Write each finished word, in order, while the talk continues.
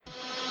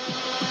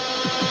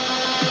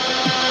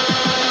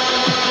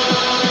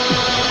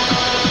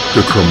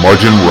The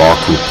Curmudgeon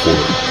Rock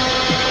Report.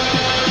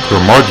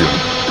 Curmudgeon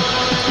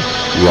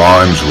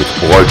rhymes with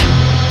bludgeon.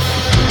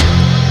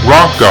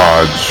 Rock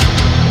gods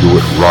do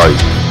it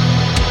right.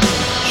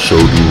 So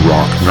do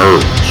rock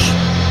nerds.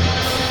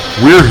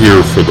 We're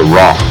here for the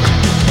rock.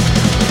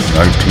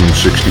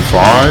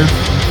 1965,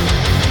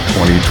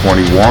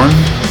 2021,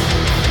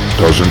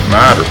 doesn't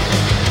matter.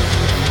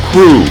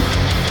 Crude,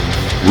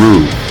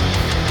 rude,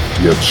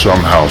 yet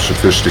somehow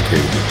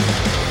sophisticated.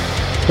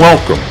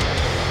 Welcome.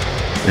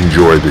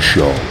 Enjoy the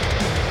show.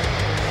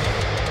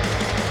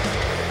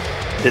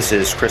 This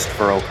is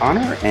Christopher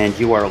O'Connor, and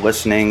you are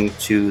listening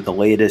to the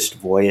latest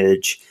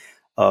voyage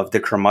of the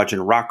Curmudgeon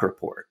Rock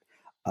Report.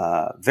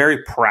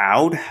 Very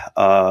proud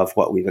of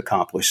what we've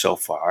accomplished so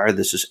far.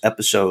 This is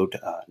episode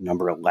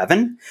number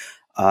 11.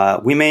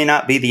 We may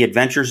not be the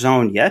Adventure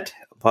Zone yet,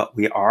 but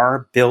we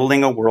are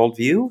building a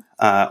worldview,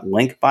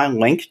 link by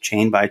link,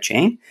 chain by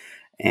chain.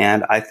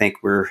 And I think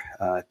we're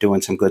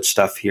doing some good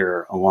stuff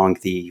here along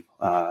the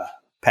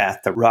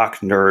path to rock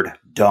nerd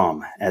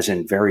dumb, as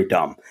in very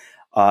dumb.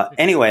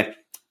 Anyway,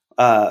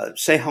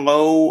 say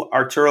hello,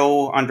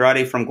 Arturo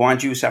Andrade from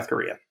Gwangju, South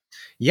Korea.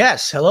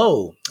 Yes,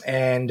 hello.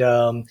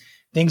 And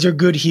things are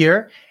good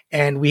here.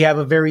 And we have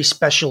a very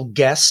special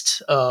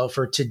guest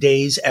for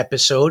today's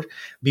episode.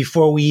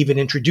 Before we even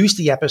introduce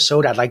the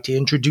episode, I'd like to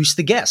introduce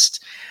the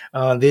guest.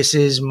 This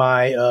is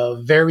my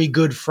very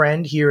good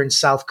friend here in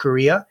South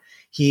Korea.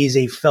 He is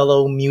a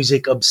fellow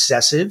music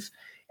obsessive.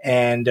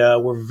 And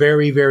we're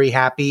very, very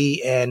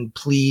happy and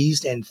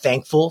pleased and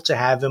thankful to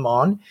have him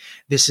on.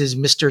 This is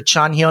Mr.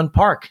 Chan-hyun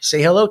Park.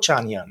 Say hello,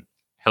 Chan-hyun.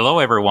 Hello,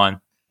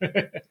 everyone.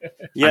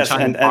 Yes,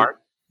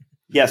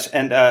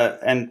 and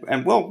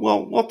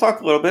we'll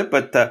talk a little bit,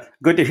 but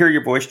good to hear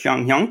your voice,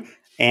 Chan-hyun.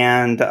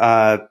 And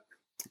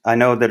I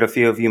know that a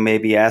few of you may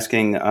be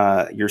asking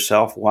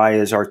yourself, why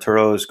is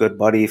Arturo's good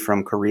buddy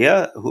from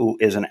Korea, who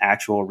is an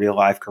actual real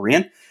life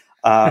Korean,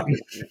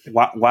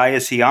 why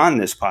is he on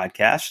this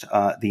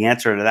podcast? The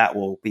answer to that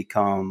will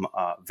become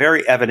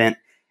very evident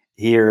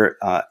here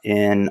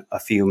in a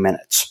few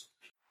minutes.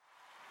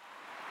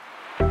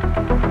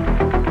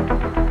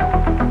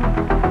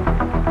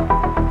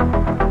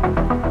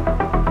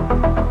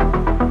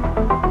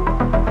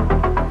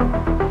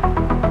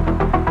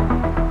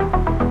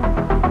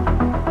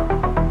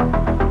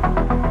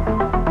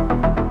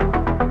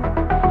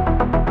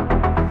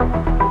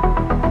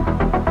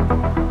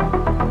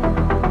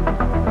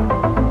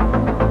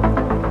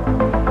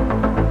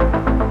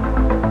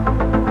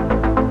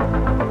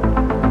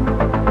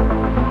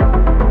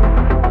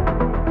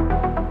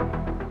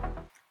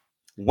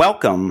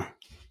 Welcome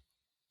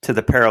to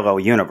the Parallel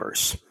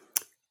Universe.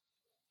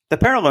 The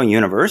Parallel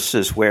Universe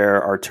is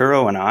where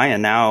Arturo and I,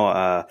 and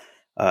now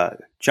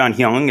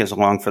Chan-hyun is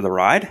along for the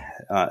ride.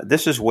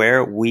 This is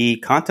where we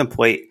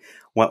contemplate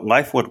what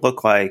life would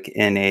look like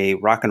in a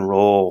rock and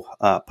roll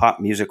pop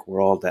music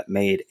world that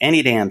made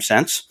any damn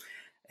sense.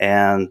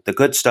 And the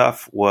good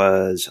stuff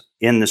was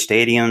in the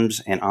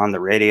stadiums and on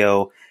the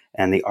radio,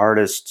 and the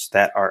artists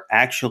that are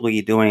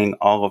actually doing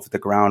all of the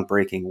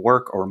groundbreaking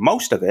work, or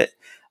most of it.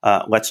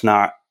 Let's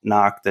not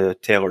knock the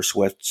Taylor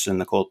Swifts and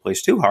the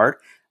Coldplays too hard,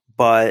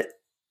 but,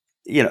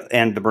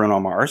 and the Bruno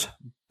Mars.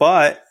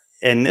 But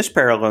in this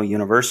parallel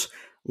universe,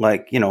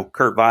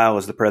 Kurt Weill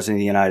is the president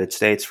of the United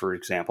States, for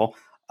example.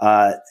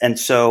 And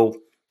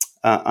so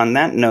on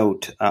that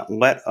note,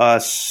 let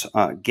us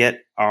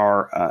get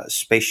our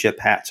spaceship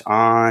hats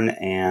on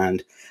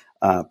and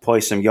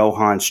play some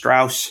Johann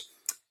Strauss.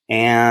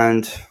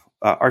 And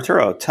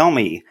Arturo, tell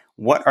me,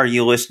 what are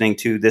you listening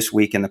to this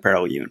week in the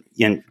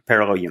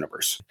parallel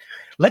universe?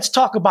 Let's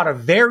talk about a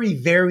very,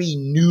 very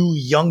new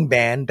young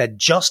band that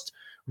just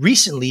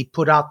recently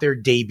put out their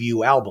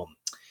debut album.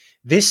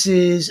 This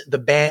is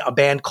a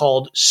band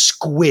called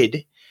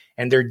Squid,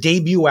 and their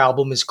debut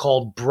album is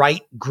called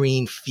Bright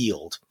Green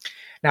Field.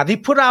 Now they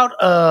put out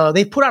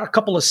a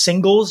couple of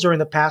singles during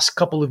the past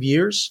couple of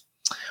years.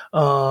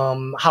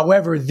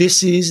 However,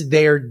 this is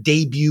their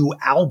debut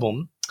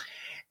album.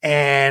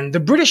 And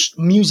the British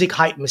music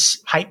hype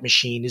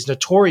machine is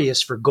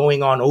notorious for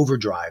going on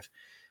overdrive,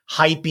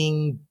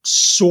 hyping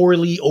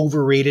sorely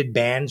overrated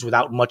bands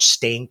without much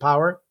staying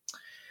power.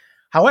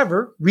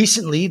 However,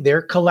 recently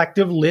their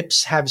collective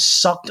lips have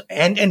sucked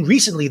on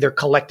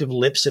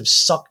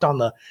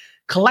the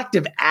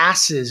collective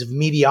asses of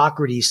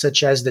mediocrity,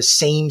 such as the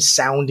same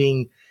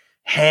sounding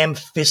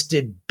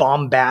ham-fisted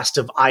bombast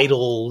of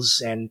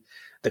Idols and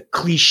the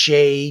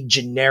cliche,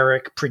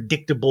 generic,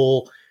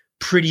 predictable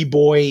pretty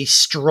boy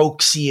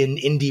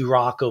Strokesian indie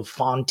rock of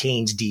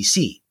Fontaine's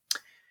DC.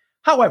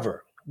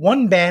 However,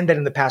 one band that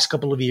in the past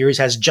couple of years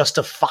has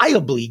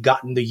justifiably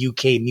gotten the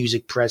UK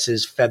music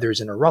press's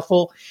feathers in a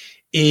ruffle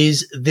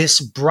is this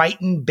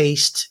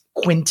Brighton-based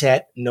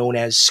quintet known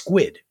as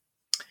Squid.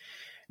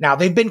 Now,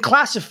 they've been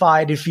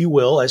classified, if you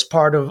will, as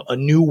part of a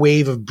new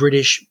wave of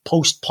British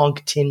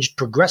post-punk tinged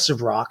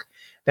progressive rock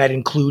that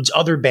includes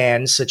other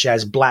bands such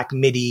as Black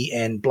Midi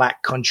and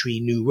Black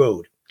Country New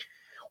Road.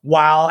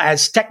 While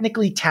as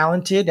technically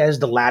talented as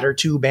the latter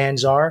two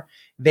bands are,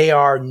 they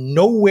are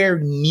nowhere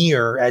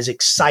near as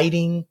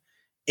exciting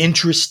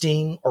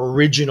interesting,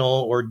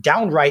 original, or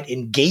downright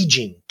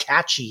engaging,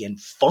 catchy, and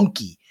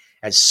funky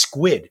as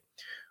Squid,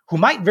 who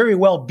might very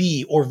well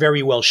be, or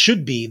very well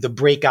should be, the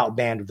breakout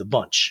band of the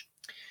bunch.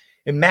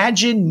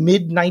 Imagine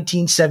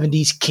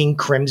mid-1970s King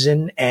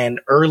Crimson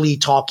and early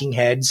Talking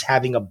Heads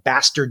having a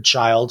bastard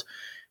child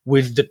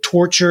with the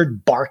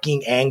tortured,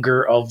 barking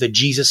anger of the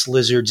Jesus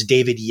Lizards'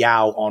 David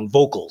Yao on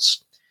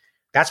vocals.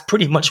 That's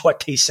pretty much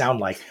what they sound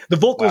like. The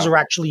vocals are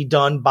actually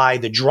done by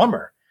the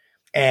drummer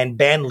and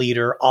band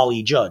leader,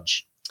 Ollie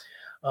Judge.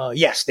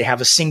 Yes, they have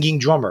a singing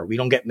drummer. We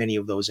don't get many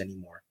of those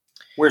anymore.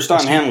 Where's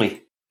Don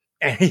Henley?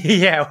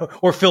 Yeah,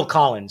 or Phil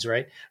Collins,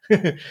 right?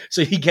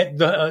 So you get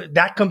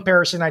that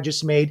comparison I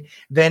just made,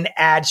 then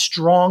add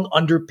strong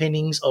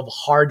underpinnings of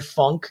hard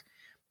funk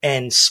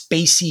and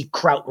spacey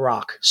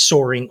krautrock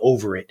soaring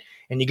over it,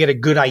 and you get a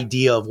good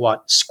idea of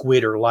what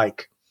Squid are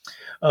like.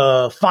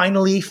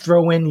 Finally,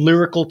 throw in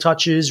lyrical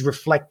touches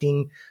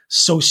reflecting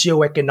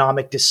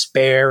socioeconomic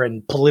despair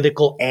and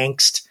political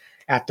angst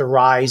at the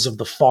rise of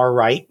the far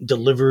right,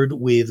 delivered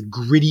with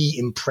gritty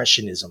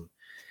impressionism.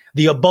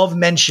 The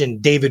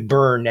above-mentioned David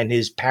Byrne and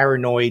his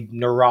paranoid,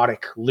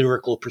 neurotic,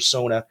 lyrical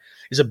persona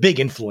is a big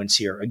influence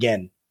here,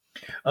 again.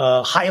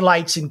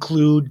 Highlights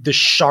include the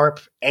sharp,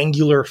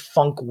 angular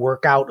funk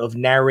workout of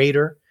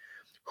Narrator,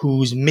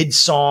 whose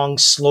mid-song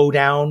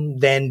slowdown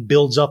then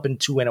builds up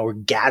into an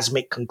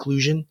orgasmic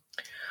conclusion.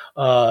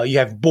 You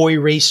have Boy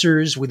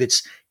Racers with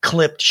its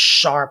clipped,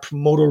 sharp,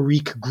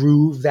 motorique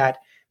groove that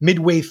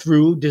midway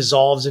through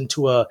dissolves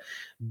into a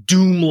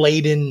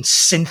doom-laden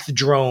synth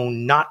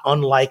drone, not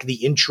unlike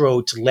the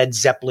intro to Led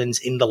Zeppelin's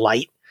In the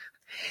Light,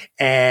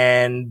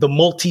 and the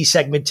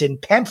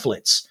multi-segmented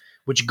Pamphlets,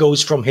 which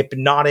goes from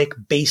hypnotic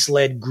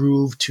bass-led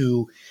groove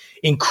to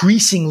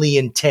increasingly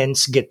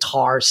intense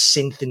guitar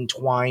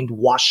synth-entwined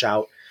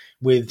washout,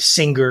 with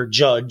singer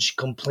Judge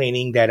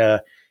complaining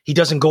that he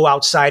doesn't go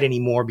outside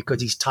anymore because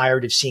he's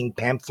tired of seeing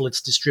pamphlets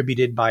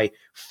distributed by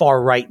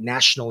far-right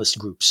nationalist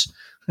groups.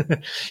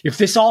 If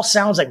this all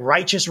sounds like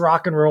righteous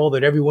rock and roll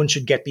that everyone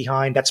should get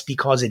behind, that's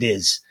because it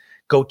is.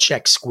 Go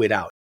check Squid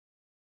out.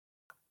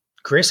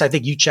 Chris, I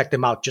think you checked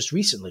them out just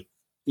recently.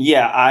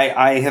 Yeah,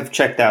 I have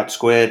checked out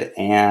Squid,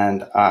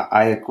 and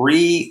I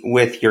agree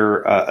with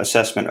your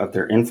assessment of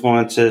their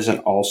influences and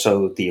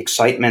also the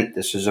excitement.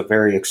 This is a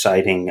very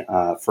exciting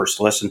first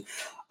listen.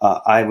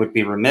 I would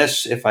be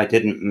remiss if I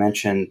didn't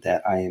mention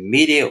that I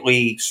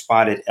immediately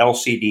spotted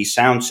LCD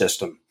Sound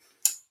System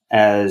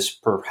as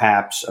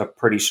perhaps a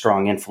pretty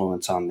strong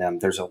influence on them.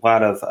 There's a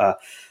lot of,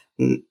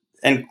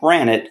 and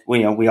granted,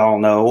 we all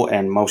know,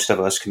 and most of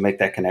us can make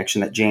that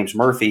connection, that James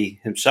Murphy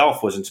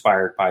himself was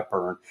inspired by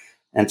Byrne.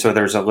 And so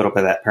there's a little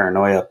bit of that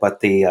paranoia, but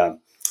the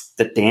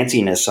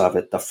danciness of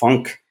it, the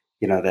funk,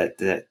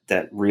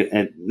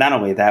 and not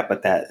only that,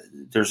 but that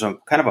there's a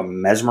kind of a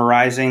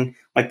mesmerizing,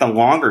 like the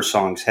longer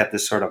songs have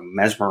this sort of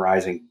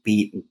mesmerizing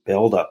beat and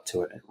build up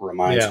to it. It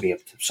reminds me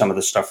of some of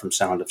the stuff from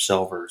Sound of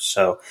Silver.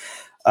 So,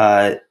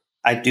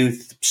 I do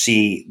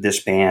see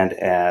this band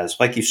as,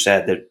 like you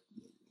said, that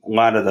a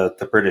lot of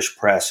the British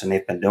press, and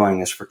they've been doing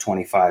this for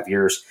 25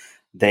 years,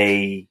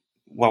 they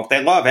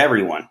love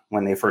everyone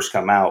when they first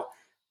come out,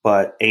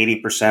 but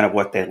 80% of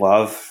what they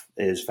love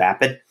is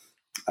vapid.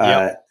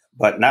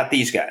 But not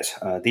these guys.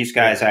 These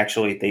guys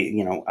actually,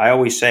 I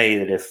always say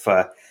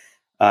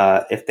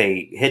that if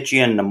they hit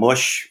you in the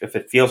mush, if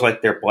it feels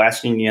like they're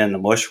blasting you in the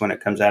mush when it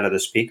comes out of the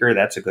speaker,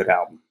 that's a good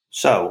album.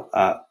 So,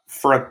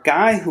 for a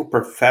guy who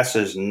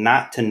professes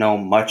not to know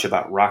much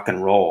about rock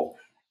and roll,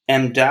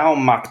 Mdou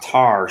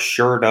Moctar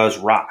sure does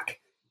rock.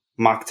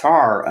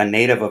 Moctar, a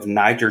native of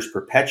Niger's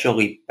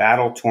perpetually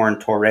battle-torn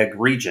Tuareg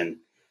region,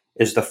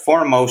 is the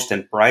foremost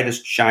and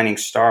brightest shining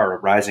star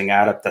arising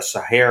out of the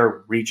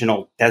Sahel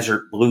regional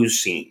desert blues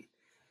scene.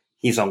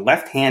 He's a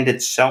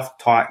left-handed,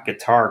 self-taught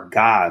guitar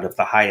god of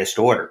the highest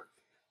order.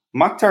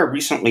 Moctar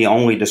recently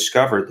only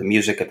discovered the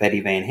music of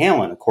Eddie Van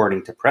Halen,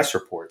 according to press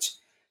reports,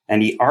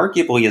 and he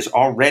arguably is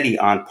already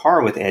on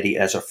par with Eddie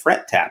as a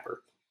fret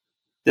tapper.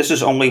 This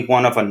is only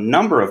one of a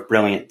number of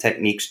brilliant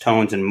techniques,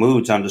 tones, and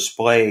moods on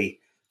display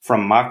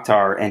from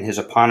Moctar and his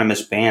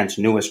eponymous band's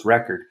newest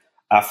record,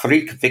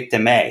 Afrique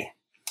Victime.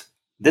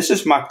 This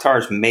is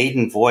Mokhtar's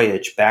maiden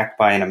voyage backed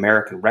by an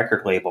American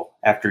record label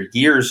after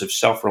years of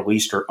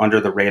self-released or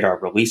under-the-radar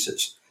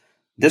releases.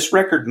 This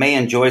record may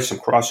enjoy some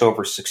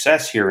crossover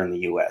success here in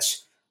the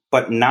U.S.,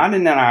 but not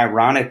in an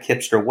ironic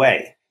hipster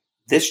way.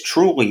 This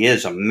truly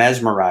is a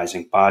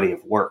mesmerizing body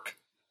of work.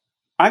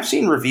 I've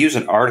seen reviews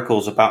and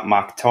articles about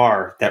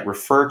Mokhtar that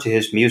refer to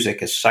his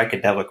music as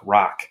psychedelic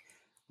rock,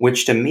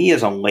 which to me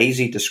is a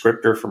lazy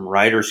descriptor from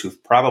writers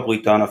who've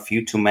probably done a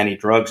few too many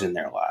drugs in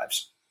their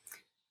lives.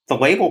 The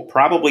label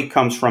probably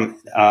comes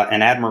from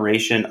an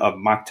admiration of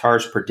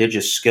Mokhtar's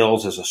prodigious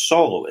skills as a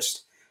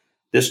soloist.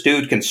 This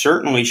dude can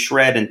certainly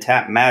shred and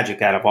tap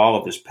magic out of all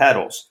of his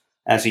pedals,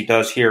 as he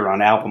does here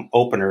on album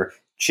opener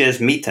Chiz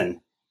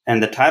Meetin,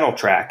 and the title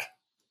track,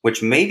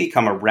 which may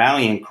become a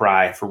rallying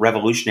cry for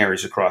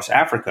revolutionaries across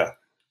Africa,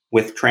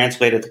 with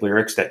translated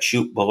lyrics that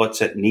shoot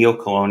bullets at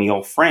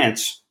neo-colonial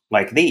France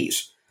like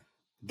these.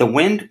 The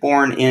wind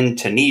born in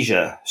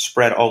Tunisia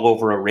spread all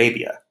over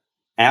Arabia.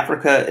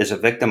 Africa is a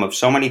victim of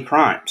so many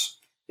crimes.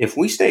 If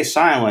we stay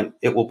silent,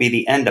 it will be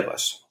the end of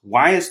us.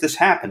 Why is this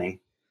happening?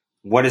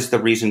 What is the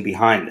reason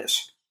behind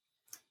this?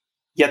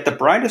 Yet the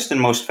brightest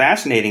and most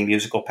fascinating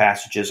musical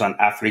passages on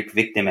Afrique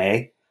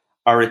Victime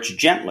are its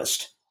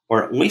gentlest,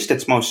 or at least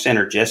its most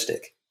synergistic.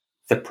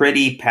 The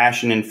pretty,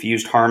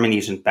 passion-infused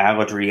harmonies and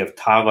balladry of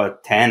Tala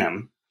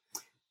Tanem,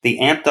 the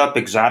amped-up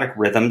exotic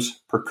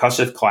rhythms,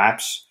 percussive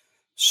claps,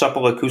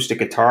 supple acoustic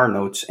guitar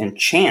notes, and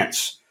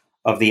chants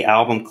of the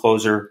album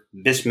closer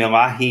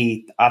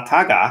Bismillahi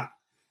Ataga,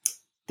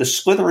 the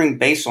slithering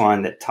bass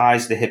line that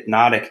ties the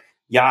hypnotic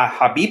Ya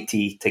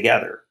Habibti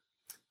together.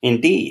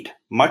 Indeed,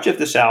 much of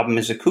this album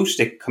is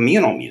acoustic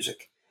communal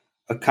music,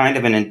 a kind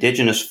of an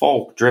indigenous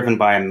folk driven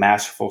by a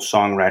masterful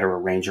songwriter,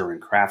 arranger,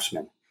 and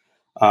craftsman.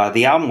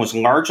 The album was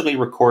largely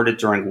recorded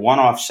during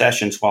one-off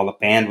sessions while the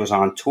band was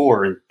on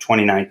tour in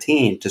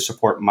 2019 to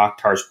support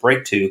Mokhtar's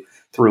breakthrough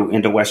through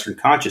into Western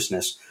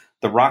consciousness,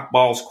 the rock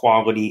balls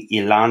quality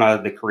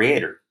Ilana the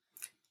Creator.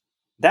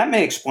 That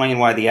may explain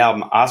why the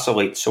album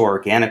oscillates so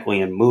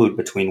organically in mood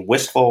between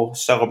wistful,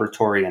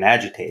 celebratory, and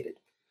agitated.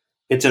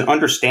 It's an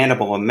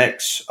understandable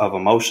mix of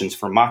emotions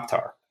for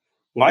Mokhtar.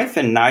 Life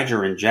in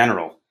Niger in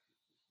general,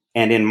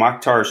 and in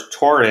Mokhtar's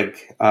Tuareg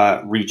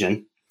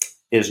region,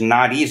 is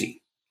not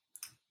easy.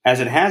 As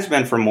it has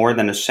been for more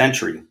than a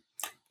century,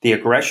 the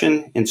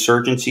aggression,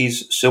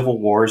 insurgencies, civil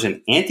wars,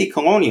 and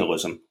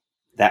anti-colonialism,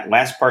 that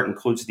last part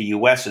includes the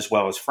U.S. as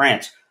well as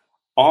France,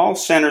 all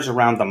centers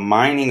around the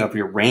mining of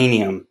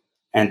uranium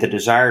and the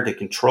desire to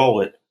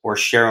control it or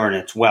share in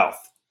its wealth.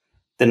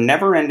 The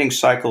never-ending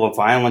cycle of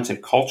violence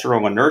and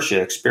cultural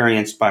inertia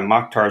experienced by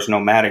Mokhtar's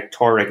nomadic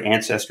Tuareg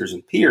ancestors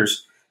and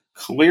peers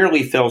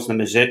clearly fills the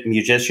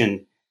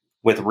musician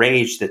with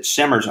rage that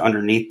simmers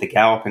underneath the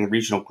galloping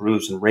regional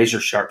grooves and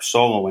razor-sharp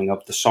soloing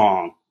of the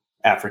song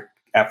Afrique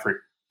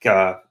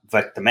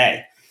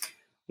Victime.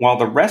 While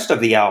the rest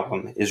of the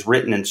album is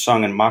written and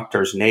sung in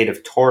Mokhtar's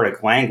native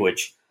Tuareg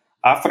language,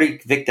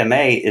 Afrique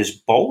Victime is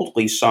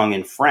boldly sung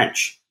in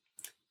French.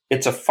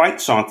 It's a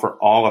fight song for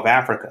all of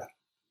Africa.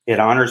 It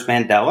honors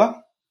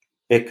Mandela,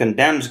 it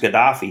condemns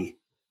Gaddafi,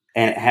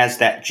 and it has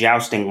that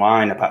jousting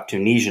line about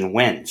Tunisian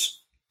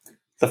wins.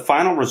 The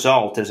final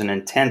result is an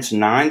intense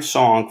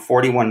 9-song,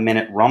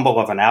 41-minute rumble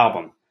of an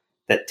album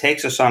that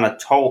takes us on a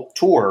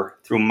tour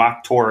through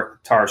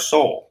Mokhtar's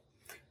soul.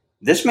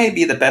 This may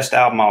be the best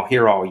album I'll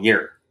hear all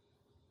year.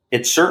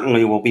 It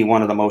certainly will be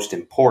one of the most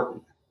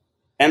important.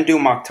 Mdou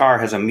Mokhtar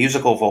has a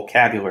musical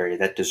vocabulary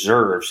that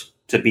deserves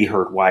to be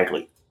heard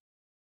widely.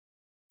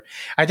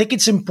 I think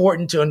it's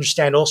important to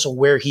understand also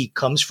where he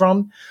comes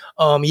from.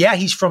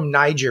 He's from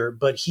Niger,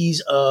 but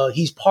he's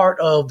part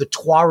of the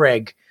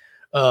Tuareg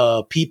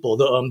people.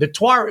 The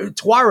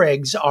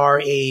Tuaregs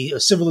are a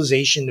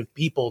civilization of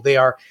people. They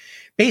are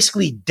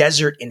basically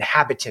desert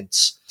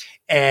inhabitants,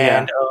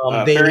 and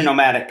very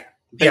nomadic.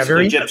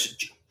 Basically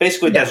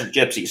desert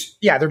gypsies.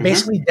 Yeah, they're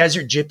basically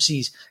desert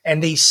gypsies,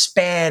 and they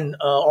span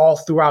all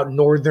throughout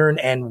northern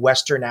and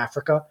western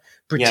Africa,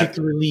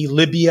 particularly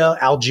Libya,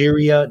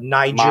 Algeria,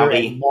 Niger,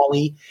 and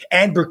Mali,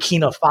 and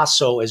Burkina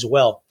Faso as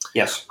well.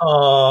 Yes.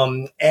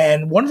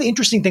 And one of the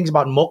interesting things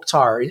about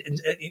Mokhtar,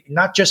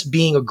 not just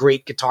being a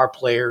great guitar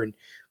player and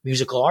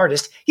musical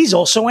artist, he's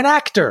also an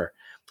actor.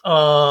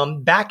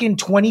 Back in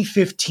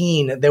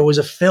 2015, there was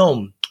a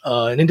film,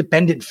 an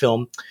independent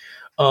film,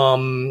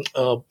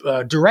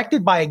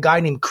 directed by a guy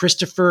named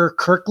Christopher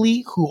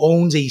Kirkley, who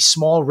owns a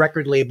small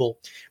record label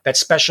that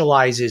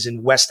specializes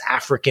in West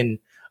African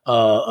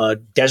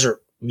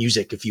desert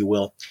music, if you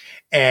will.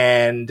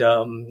 And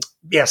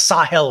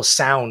Sahel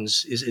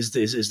Sounds is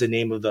the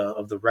name of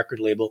the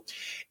record label.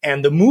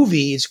 And the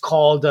movie is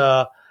called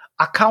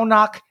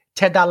Akaunak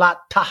Tedalat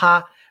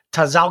Taha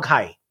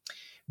Tazaughai.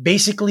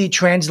 Basically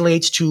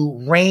translates to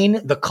rain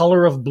the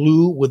color of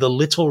blue with a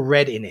little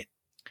red in it.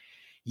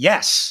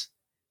 Yes.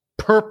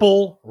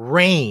 Purple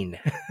Rain.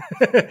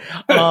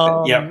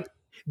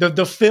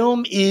 The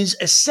film is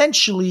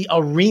essentially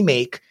a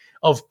remake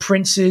of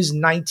Prince's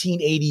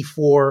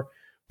 1984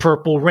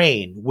 Purple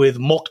Rain, with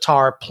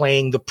Mokhtar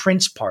playing the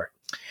Prince part.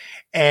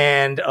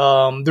 And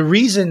the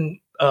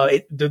reason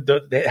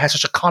it has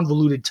such a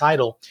convoluted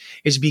title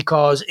is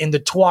because in the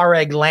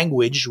Tuareg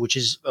language, which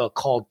is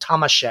called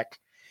Tamashek,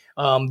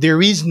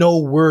 there is no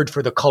word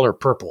for the color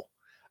purple.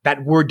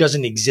 That word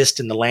doesn't exist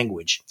in the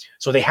language,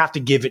 so they have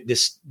to give it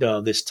this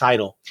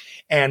title.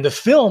 And the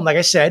film, like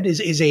I said,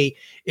 is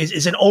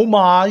an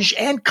homage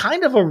and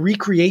kind of a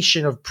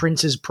recreation of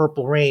Prince's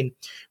Purple Rain,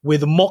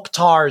 with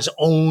Mokhtar's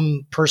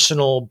own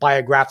personal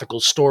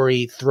biographical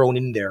story thrown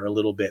in there a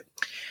little bit.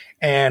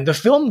 And the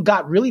film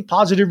got really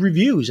positive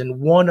reviews and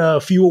won a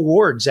few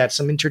awards at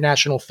some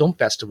international film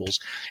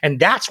festivals. And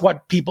that's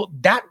what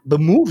the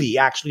movie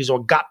actually is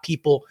what got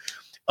people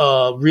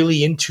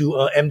really into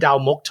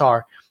Mdou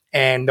Mokhtar,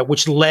 and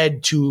which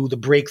led to the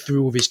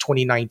breakthrough of his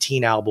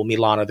 2019 album,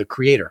 Ilana the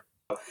Creator.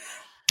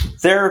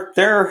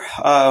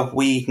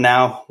 We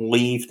now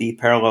leave the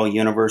parallel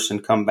universe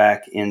and come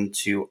back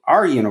into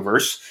our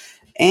universe.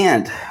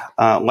 And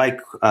like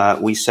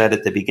we said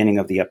at the beginning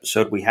of the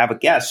episode, we have a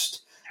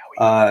guest,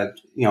 Chun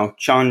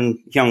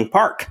Hyung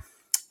Park,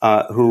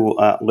 who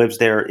lives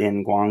there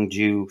in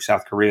Gwangju,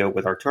 South Korea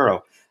with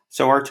Arturo.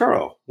 So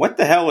Arturo, what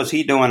the hell is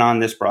he doing on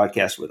this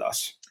broadcast with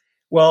us?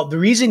 Well, the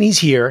reason he's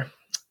here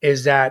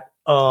is that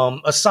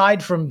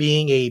aside from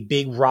being a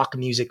big rock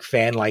music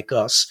fan like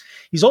us,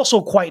 he's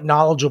also quite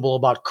knowledgeable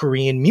about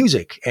Korean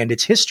music and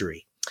its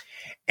history.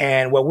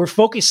 And what we're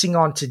focusing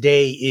on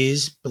today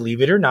is,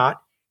 believe it or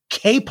not,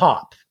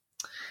 K-pop.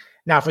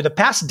 Now, for the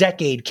past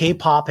decade,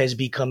 K-pop has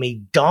become a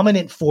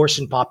dominant force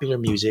in popular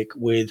music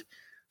with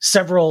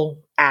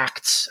several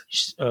acts,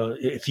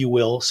 if you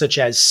will, such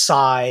as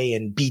Psy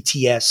and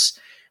BTS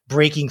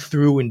breaking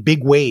through in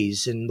big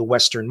ways in the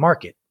Western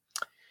market.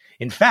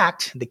 In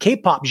fact, the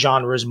K-pop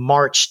genre's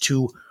march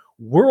to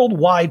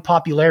worldwide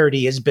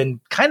popularity has been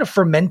kind of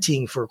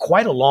fermenting for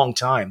quite a long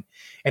time,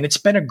 and it's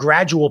been a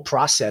gradual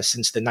process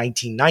since the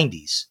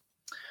 1990s.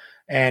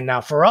 And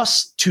now for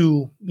us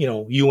two,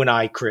 you and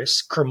I,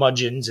 Chris,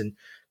 curmudgeons and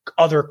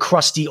other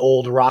crusty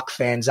old rock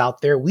fans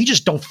out there, we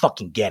just don't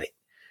fucking get it.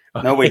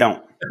 No, we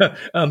don't.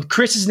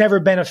 Chris has never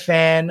been a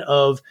fan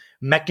of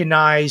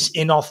mechanized,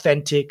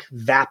 inauthentic,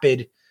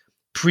 vapid,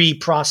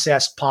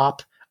 pre-processed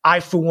pop. I,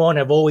 for one,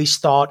 have always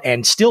thought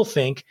and still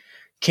think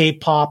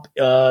K-pop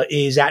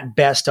is at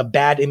best a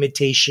bad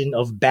imitation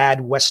of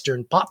bad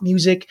Western pop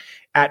music,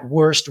 at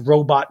worst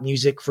robot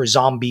music for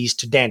zombies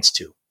to dance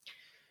to.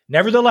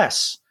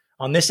 Nevertheless,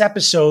 on this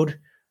episode,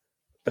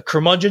 the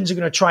curmudgeons are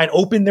going to try and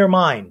open their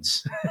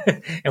minds,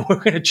 and we're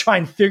going to try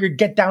and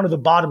get down to the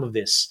bottom of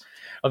this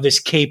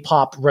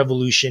K-pop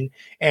revolution.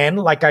 And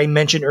like I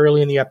mentioned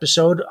earlier in the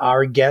episode,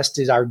 our guest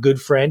is our good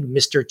friend,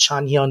 Mr.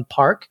 Chan-hyun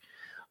Park.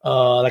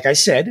 Like I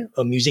said,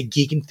 a music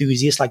geek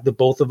enthusiast like the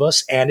both of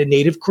us, and a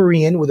native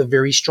Korean with a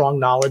very strong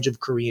knowledge of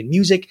Korean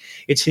music,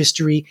 its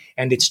history,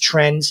 and its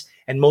trends.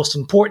 And most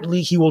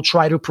importantly, he will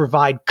try to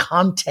provide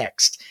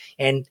context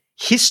and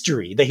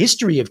the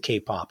history of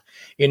K-pop,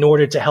 in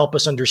order to help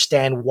us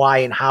understand why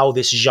and how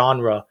this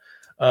genre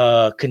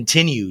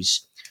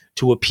continues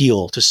to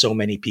appeal to so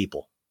many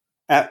people.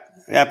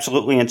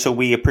 Absolutely. And so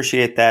we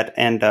appreciate that.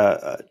 And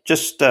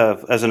just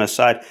as an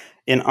aside,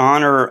 in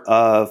honor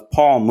of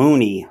Paul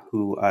Mooney,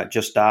 who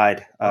just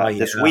died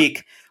this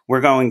week,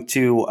 we're going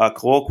to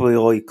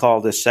colloquially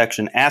call this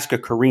section "Ask a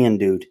Korean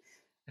Dude."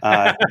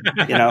 If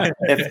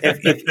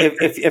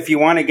you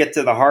want to get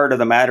to the heart of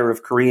the matter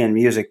of Korean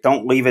music,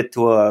 don't leave it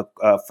to a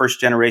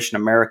first generation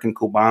American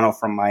Cubano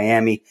from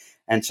Miami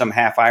and some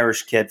half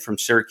Irish kid from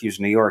Syracuse,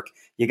 New York.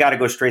 You got to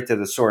go straight to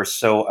the source.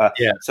 So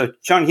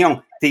Chun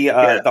Hyung,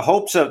 the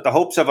hopes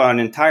of an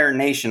entire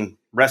nation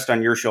rest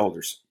on your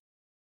shoulders.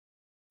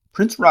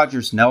 Prince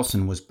Rogers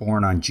Nelson was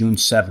born on June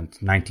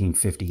 7th,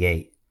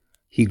 1958.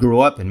 He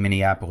grew up in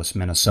Minneapolis,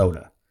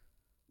 Minnesota.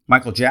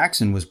 Michael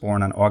Jackson was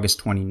born on August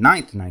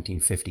 29th,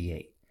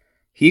 1958.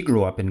 He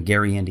grew up in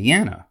Gary,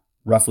 Indiana,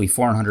 roughly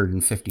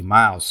 450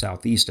 miles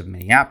southeast of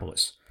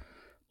Minneapolis.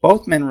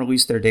 Both men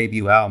released their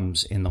debut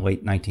albums in the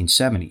late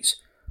 1970s.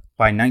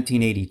 By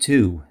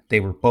 1982, they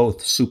were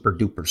both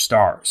super-duper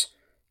stars.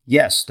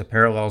 Yes, the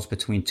parallels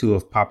between two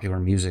of popular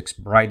music's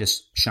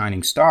brightest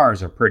shining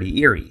stars are pretty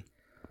eerie.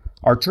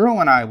 Arturo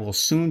and I will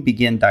soon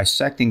begin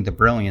dissecting the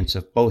brilliance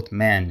of both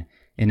men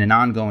in an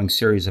ongoing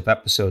series of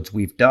episodes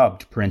we've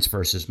dubbed Prince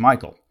vs.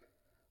 Michael.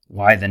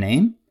 Why the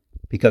name?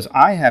 Because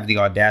I have the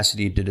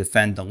audacity to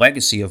defend the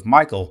legacy of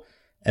Michael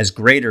as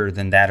greater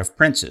than that of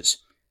Prince's,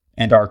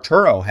 and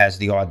Arturo has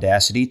the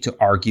audacity to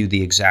argue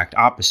the exact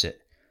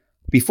opposite.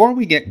 Before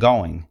we get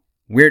going,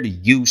 where do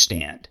you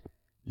stand?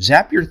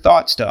 Zap your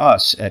thoughts to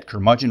us at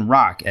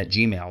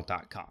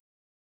curmudgeonrock@gmail.com.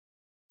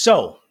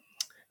 So,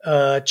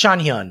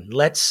 Chan-hyun,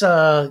 let's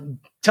tell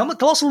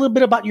us a little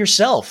bit about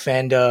yourself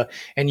and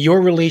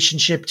your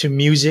relationship to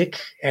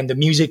music and the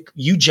music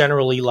you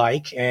generally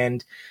like,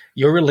 and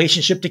your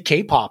relationship to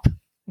K-pop.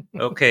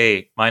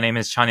 Okay, my name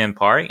is Chan-hyun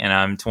Park, and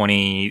I'm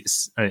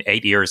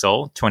 28 years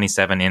old,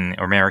 27 in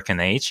American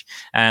age,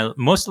 and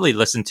mostly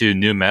listen to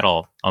nu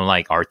metal,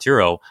 unlike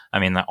Arturo. I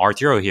mean,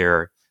 Arturo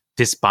here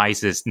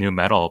despises nu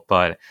metal,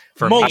 but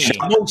for most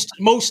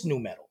nu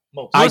metal.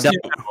 I don't.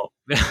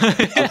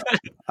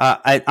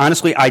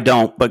 I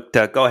don't. But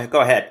go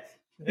ahead.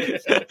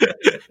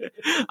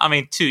 I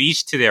mean, to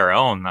each to their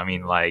own. I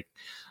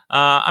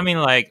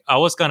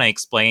was gonna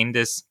explain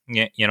this.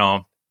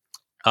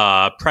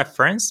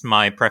 Preference.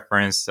 My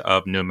preference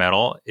of nu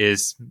metal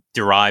is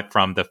derived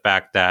from the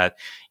fact that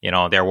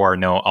there were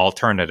no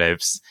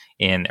alternatives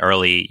in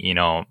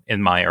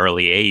my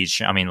early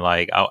age. I mean,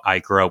 I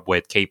grew up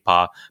with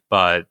K-pop,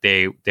 but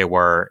they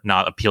were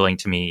not appealing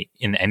to me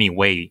in any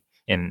way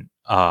in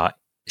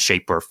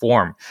shape or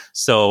form.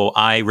 So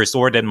I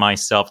resorted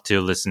myself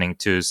to listening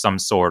to some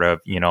sort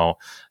of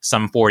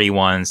some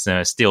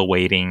 41s, Still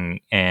Waiting,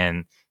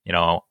 and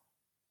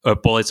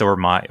Bullets Over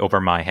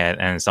My Head,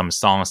 and some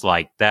songs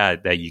like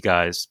that you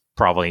guys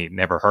probably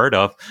never heard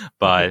of,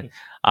 but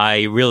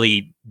I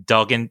really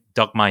dug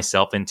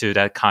myself into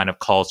that kind of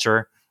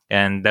culture,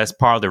 and that's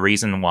part of the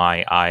reason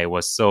why I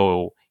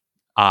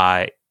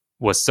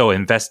was so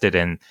invested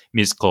in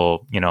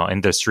musical,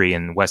 industry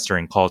and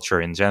Western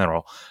culture in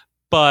general.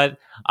 But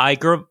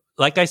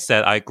like I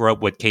said, I grew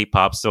up with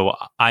K-pop, so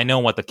I know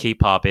what the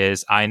K-pop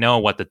is. I know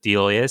what the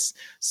deal is.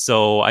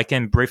 So I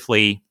can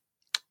briefly,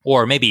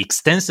 or maybe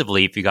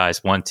extensively, if you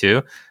guys want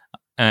to,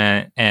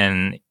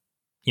 and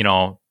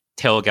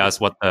tell you guys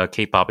what the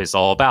K-pop is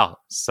all about.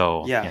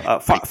 So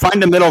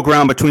find the middle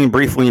ground between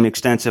briefly and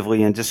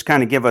extensively, and just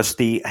kind of give us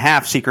the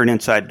half secret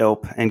inside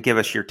dope, and give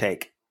us your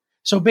take.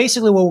 So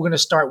basically, what we're going to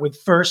start with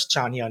first,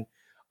 Chanhyun,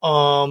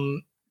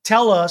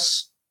 tell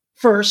us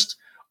first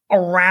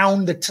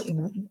around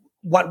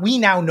what we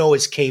now know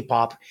as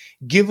K-pop.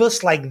 Give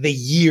us like the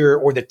year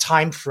or the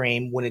time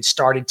frame when it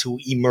started to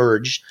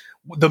emerge,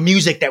 the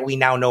music that we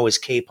now know as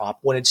K-pop,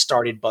 when it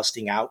started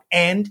busting out,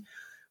 and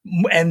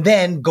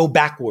then go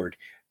backward.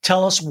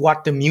 Tell us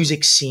what the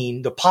music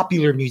scene, the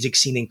popular music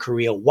scene in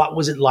Korea, what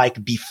was it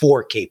like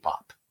before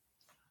K-pop?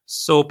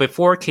 So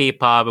before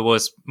K-pop, it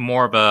was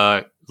more of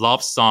a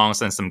love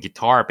songs and some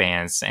guitar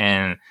bands.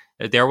 And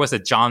there was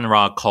a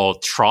genre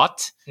called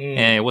trot.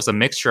 And it was a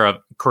mixture of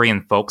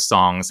Korean folk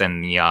songs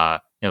and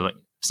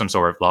some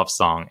sort of love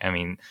song. I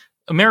mean,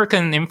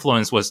 American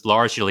influence was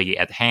largely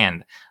at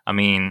hand. I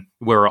mean,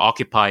 we were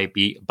occupied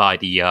by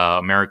the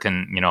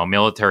American,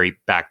 military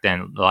back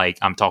then. Like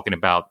I'm talking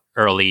about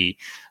early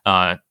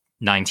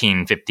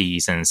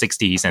 1950s and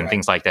 60s and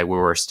things like that. We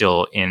were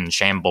still in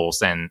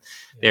shambles, and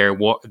there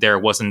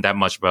wasn't that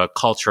much of a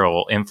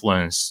cultural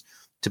influence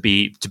to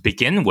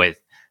begin with.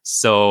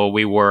 So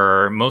we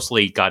were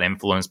mostly got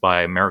influenced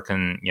by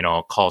American,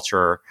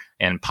 culture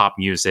and pop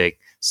music.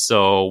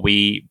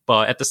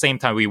 But at the same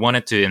time, we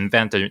wanted to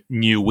invent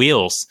new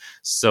wheels.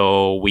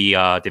 So we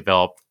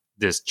developed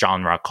this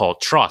genre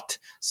called trot.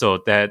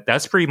 So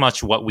that's pretty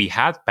much what we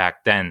had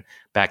back then,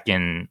 back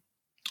in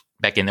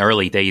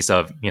early days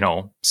of,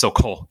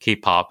 so-called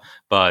K-pop.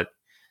 But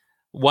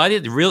when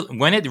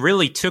it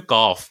really took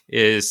off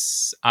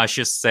is, I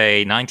should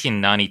say,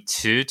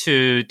 1992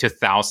 to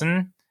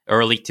 2000.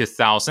 Early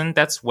 2000,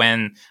 that's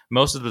when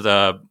most of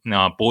the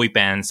boy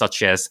bands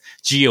such as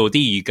G.O.D,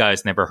 you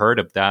guys never heard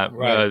of that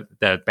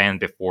that band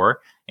before,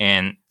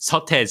 and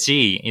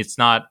Seotaeji, it's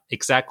not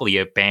exactly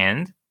a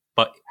band,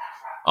 but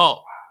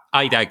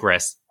I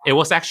digress. It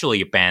was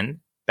actually a band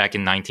back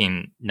in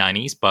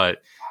 1990s,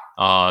 but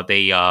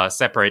they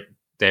separate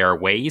their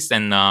ways,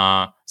 and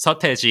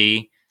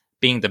Seotaeji,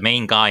 being the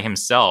main guy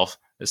himself,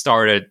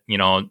 started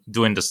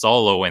doing the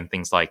solo and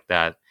things like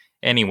that.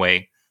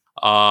 Anyway,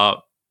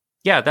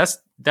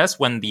 that's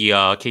when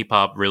the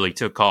K-pop really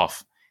took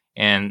off,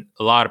 and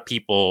a lot of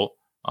people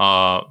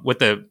with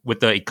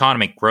the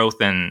economic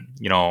growth and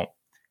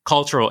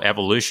cultural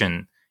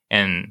evolution,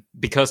 and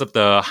because of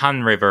the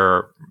Han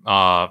River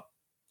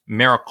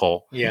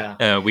miracle,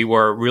 we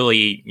were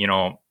really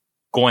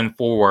going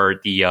forward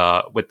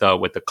with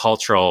the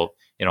cultural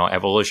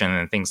evolution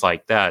and things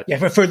like that.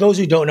 Yeah, for those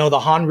who don't know, the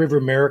Han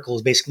River miracle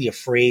is basically a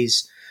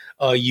phrase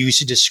used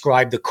to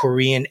describe the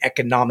Korean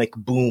economic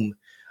boom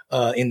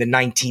in the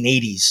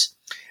 1980s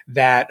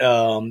that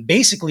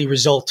basically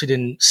resulted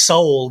in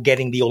Seoul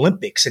getting the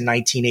Olympics in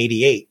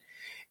 1988.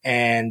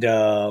 And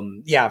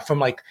from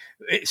like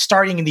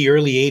starting in the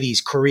early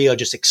 80s, Korea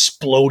just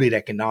exploded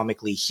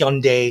economically.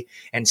 Hyundai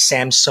and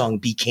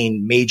Samsung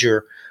became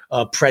major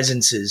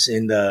presences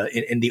in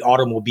the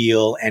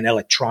automobile and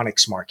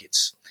electronics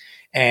markets.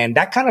 And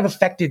that kind of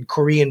affected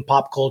Korean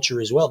pop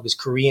culture as well, because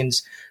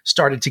Koreans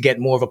started to get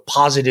more of a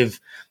positive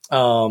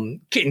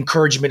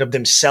encouragement of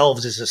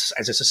themselves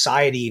as a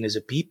society and as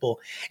a people.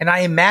 And I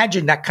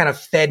imagine that kind of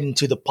fed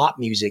into the pop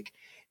music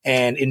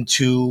and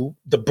into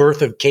the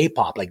birth of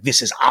K-pop. Like,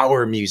 this is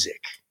our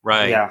music.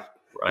 Right. Yeah.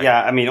 Right.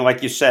 Yeah. I mean,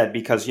 like you said,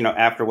 because,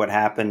 after what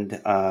happened,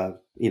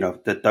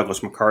 the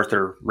Douglas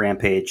MacArthur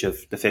rampage of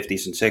the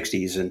 50s and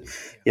 60s and,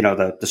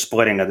 the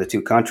splitting of the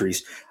two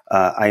countries,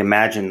 I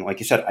imagine, like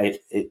you said,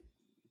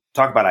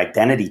 talk about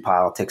identity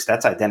politics.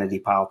 That's identity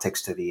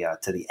politics to the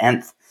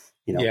nth.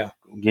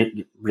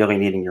 Really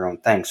needing your own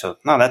thing. So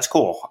no, that's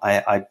cool.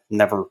 I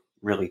never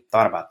really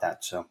thought about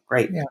that. So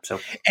great. Yeah. So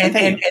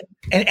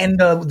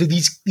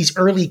these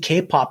early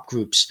K-pop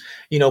groups,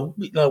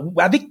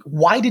 I think,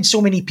 why did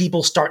so many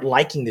people start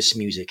liking this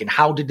music, and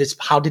how did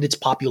its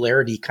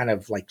popularity kind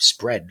of like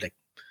spread? Like,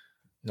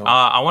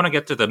 I want to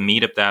get to the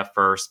meat of that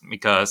first,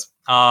 because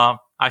I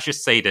should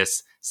say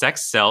this.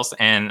 Sex sells,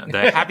 and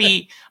the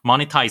happy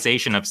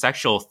monetization of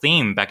sexual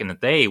theme back in the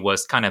day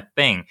was kind of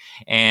thing.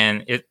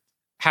 And it's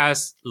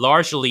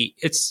largely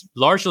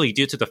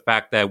due to the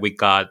fact that we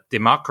got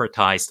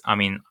democratized. I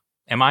mean,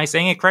 am I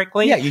saying it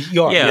correctly? Yeah,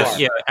 you are.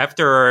 Yeah.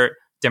 After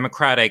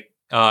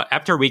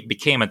we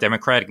became a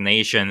democratic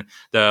nation,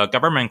 the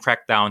government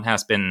crackdown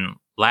has been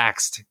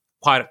laxed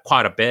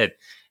quite a bit.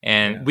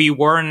 And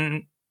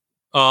women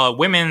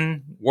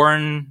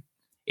weren't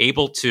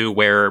able to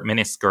wear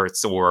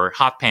miniskirts or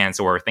hot pants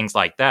or things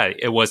like that.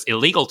 It was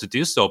illegal to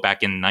do so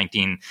back in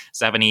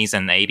 1970s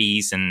and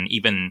 80s and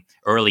even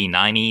early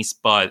 90s.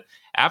 But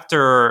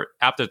after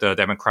the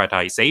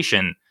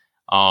democratization,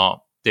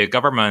 the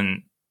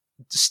government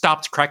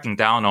stopped cracking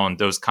down on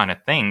those kind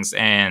of things,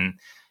 and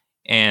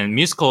and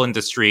musical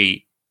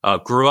industry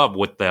grew up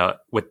with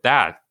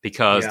that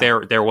because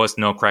there was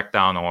no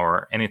crackdown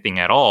or anything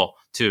at all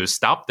to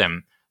stop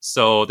them.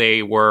 So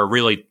they were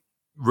really,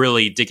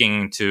 really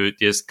digging into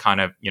this kind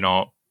of,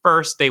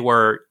 first they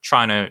were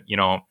trying to,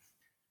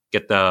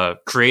 get the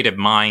creative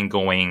mind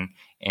going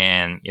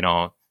and,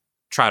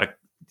 try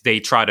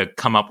to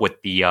come up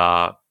with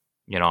the,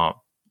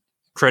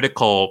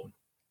 critical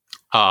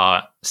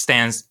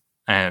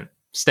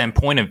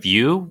standpoint of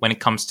view when it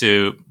comes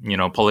to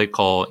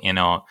political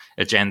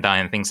agenda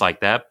and things like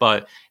that.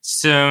 But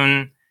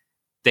soon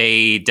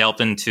they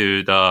delved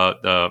into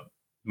the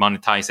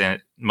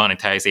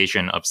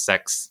monetization of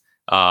sex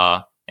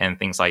and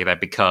things like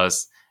that,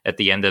 because at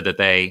the end of the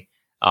day,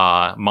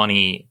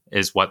 money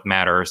is what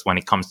matters when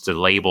it comes to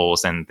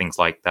labels and things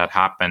like that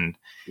happened.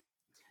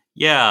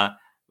 Yeah.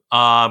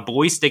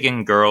 Boys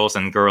digging girls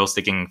and girls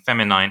digging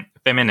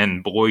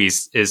feminine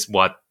boys is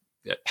what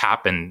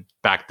happened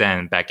back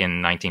in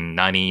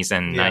 1990s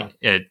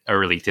and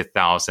early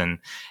 2000.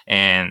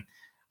 And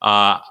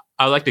I'd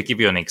like to give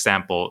you an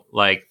example.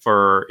 Like,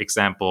 for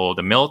example,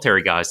 the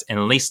military guys,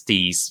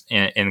 enlistees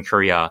in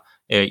Korea.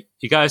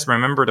 You guys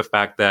remember the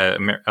fact that,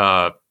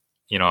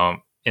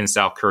 in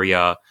South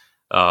Korea,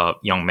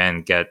 young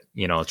men get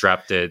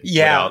drafted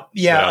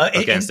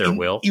against their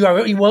will.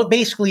 Well,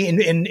 basically,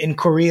 in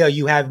Korea,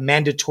 you have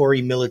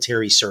mandatory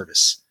military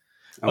service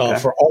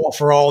for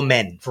all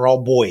men, for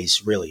all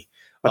boys, really.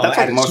 But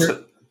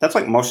that's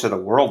like most of the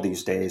world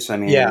these days. I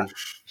mean, yeah.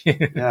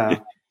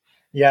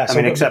 I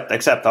mean, except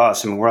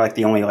us. I mean, we're like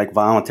the only like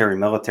voluntary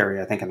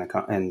military, I think,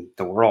 in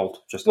the world.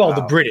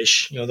 The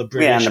British, the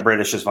British, and the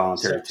British is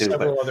voluntary too.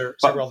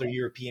 Several other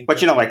European. But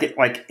countries.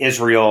 like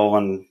Israel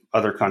and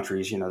other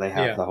countries, they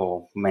have the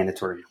whole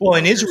mandatory. Well,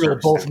 in Israel,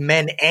 both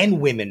men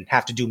and women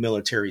have to do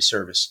military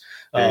service.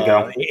 There you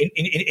go.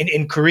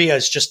 In Korea,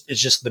 it's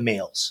just the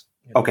males.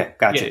 Okay,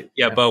 gotcha.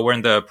 Yeah, but we're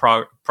in the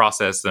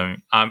process.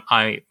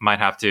 I might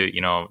have to,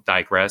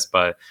 digress,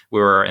 but we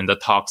were in the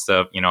talks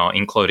of,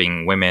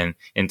 including women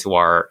into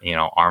our,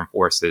 armed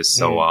forces.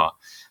 So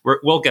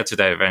we'll get to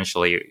that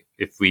eventually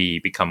if we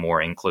become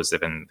more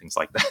inclusive and things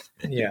like that.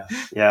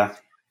 Yeah.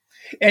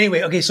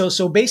 Anyway, okay,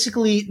 so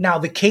basically now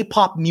the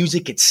K-pop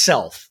music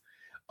itself,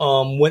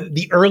 when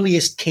the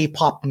earliest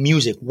K-pop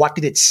music, what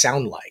did it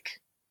sound like?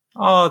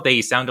 Oh,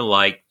 they sounded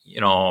like,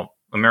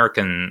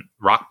 American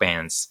rock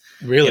bands,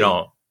 really,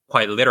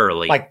 quite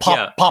literally, like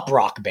pop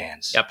rock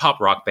bands. Yeah, pop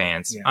rock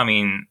bands. Yeah. I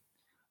mean,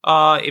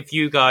 if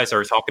you guys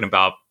are talking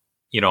about,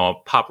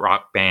 pop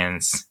rock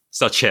bands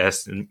such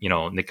as,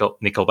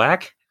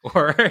 Nickelback,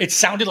 or it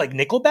sounded like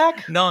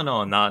Nickelback. No,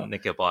 not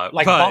Nickelback.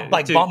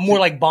 More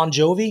like Bon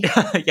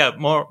Jovi. Yeah,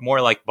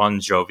 more like Bon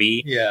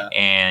Jovi. Yeah,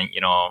 and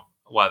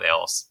what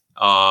else?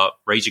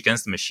 Rage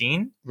Against the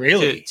Machine.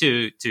 Really?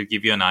 To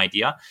give you an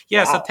idea.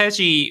 Yeah, wow.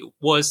 Sateji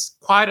was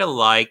quite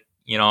alike,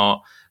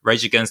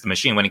 Rage Against the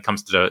Machine when it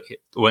comes to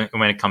when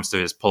it comes to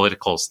his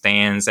political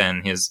stance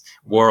and his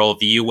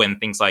worldview and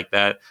things like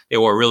that. They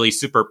were really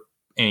super,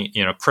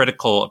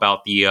 critical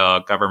about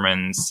the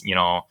government's,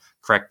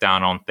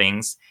 crackdown on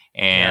things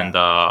and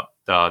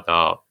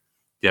the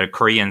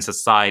Korean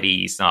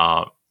society's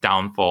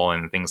downfall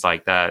and things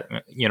like that.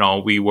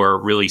 We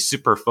were really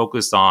super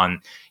focused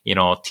on,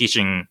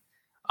 teaching.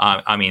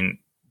 I mean,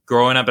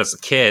 growing up as a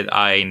kid,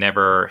 I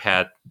never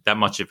had that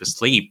much of a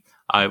sleep.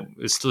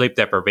 Sleep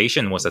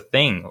deprivation was a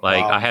thing.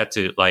 Like, wow. I had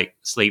to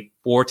sleep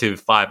 4 to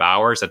 5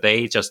 hours a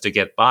day just to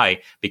get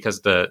by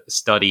because the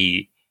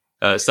study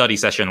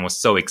session was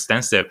so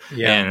extensive.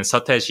 Yeah. And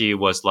Sateji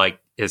was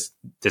like this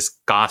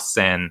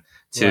godsend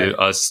to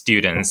us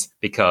students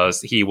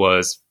because he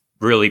was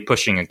really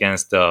pushing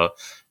against the,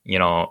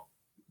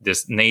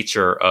 this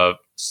nature of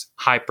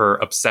hyper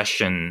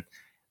obsession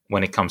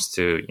when it comes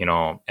to,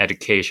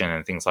 education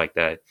and things like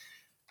that.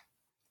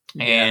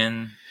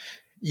 And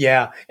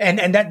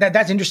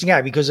that's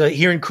interesting, because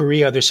here in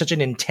Korea, there's such an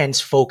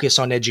intense focus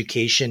on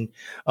education.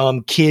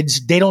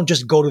 Kids, they don't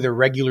just go to their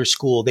regular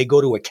school; they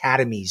go to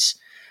academies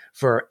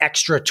for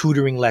extra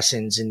tutoring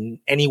lessons, and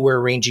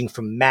anywhere ranging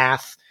from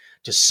math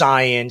to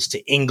science to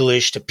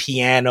English to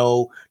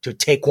piano to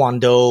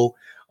taekwondo.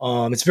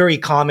 It's very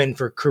common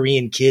for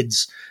Korean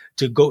kids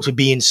to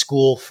be in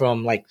school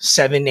from like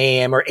 7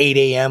 a.m. or 8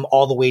 a.m.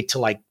 all the way to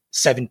like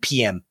 7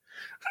 p.m.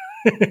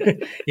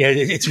 Yeah,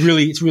 it's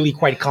really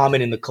quite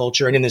common in the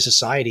culture and in the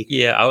society.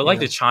 Yeah, I would like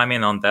to chime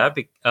in on that.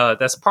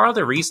 That's part of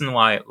the reason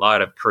why a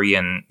lot of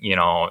Korean,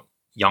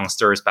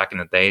 youngsters back in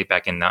the day,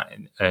 back in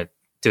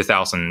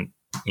 2000,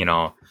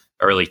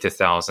 early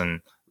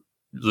 2000,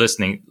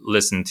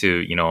 listen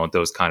to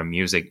those kind of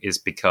music is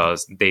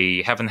because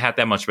they haven't had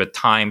that much of a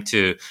time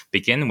to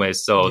begin with,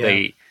 so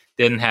they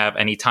didn't have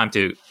any time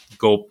to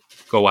go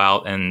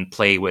out and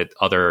play with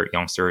other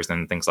youngsters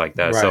and things like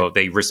that. Right. So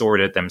they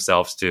resorted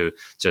themselves to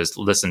just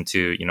listen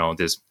to,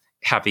 this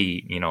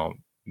heavy,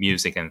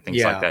 music and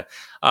things like that.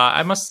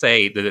 I must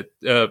say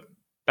that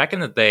back in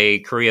the day,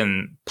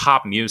 Korean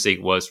pop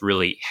music was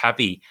really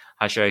heavy.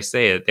 How should I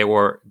say it?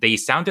 They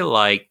sounded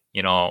like,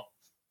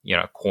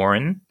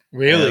 Korn.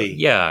 Really?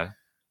 Yeah.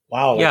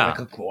 Wow. Yeah.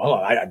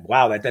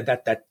 Wow. That kind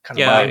of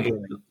Yeah.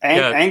 mind-blowing.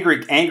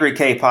 Angry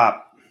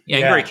K-pop.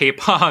 Angry Yeah.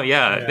 K-pop.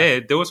 Yeah.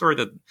 Those were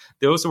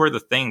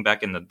the thing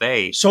back in the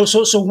day. So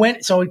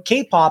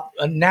K-pop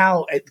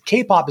now,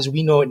 K-pop as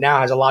we know it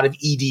now has a lot of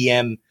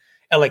EDM,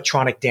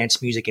 electronic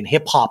dance music, and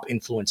hip hop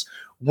influence.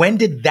 When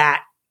did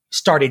that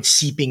started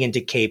seeping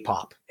into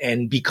K-pop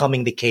and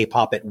becoming the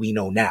K-pop that we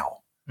know now?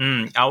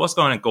 I was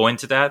going to go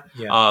into that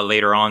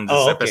later on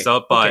this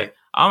episode, but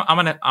I'm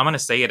gonna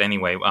say it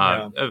anyway.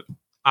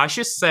 I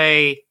should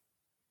say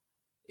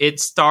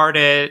it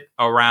started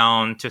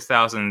around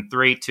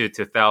 2003 to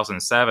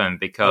 2007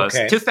 because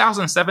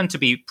 2007 to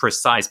be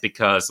precise,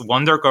 because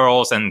Wonder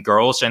Girls and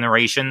Girls'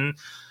 Generation,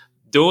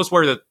 those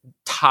were the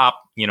top,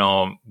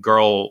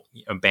 girl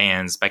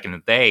bands back in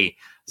the day.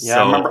 Yeah,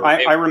 so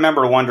I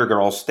remember Wonder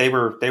Girls. They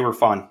were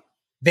fun.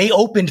 They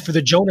opened for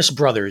the Jonas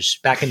Brothers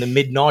back in the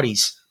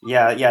mid-noughties.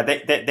 Yeah.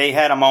 They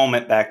had a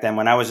moment back then.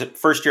 When I was at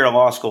first year of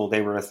law school,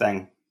 they were a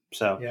thing.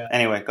 So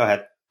anyway, go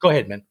ahead. Go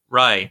ahead, man.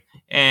 Right.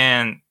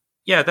 And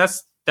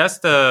that's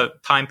the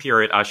time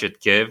period I should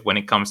give when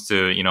it comes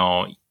to,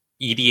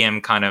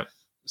 EDM kind of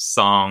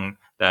song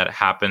that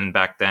happened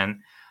back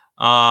then.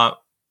 I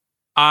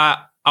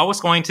was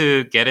going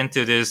to get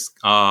into this,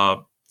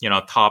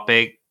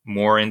 topic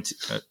more into,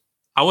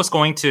 I was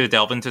going to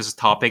delve into this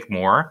topic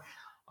more.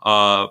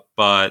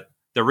 But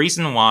the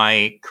reason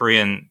why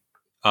Korean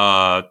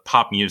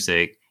pop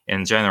music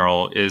in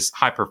general is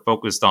hyper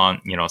focused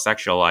on,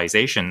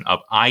 sexualization of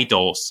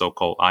idols,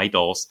 so-called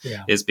idols,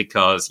 is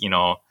because,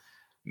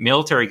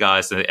 military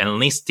guys, the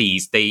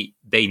enlistees,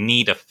 they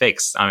need a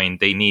fix. I mean,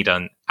 they need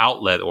an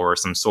outlet or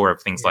some sort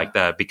of things like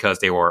that, because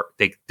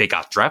they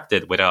got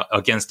drafted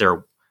against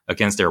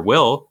their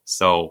will.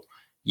 So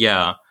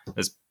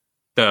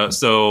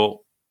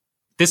so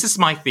this is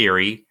my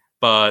theory,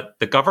 but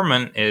the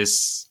government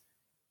is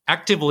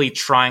actively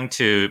trying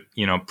to,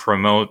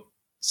 promote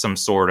some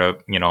sort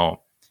of,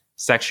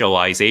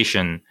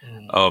 sexualization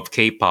of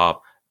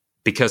K-pop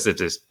because of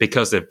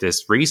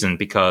this reason.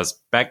 Because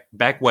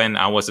back when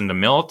I was in the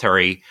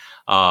military,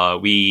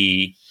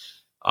 we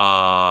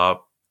not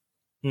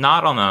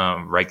on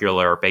a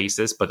regular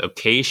basis, but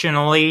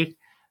occasionally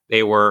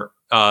they were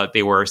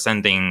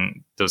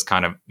sending those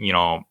kind of,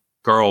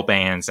 girl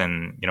bands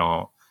and,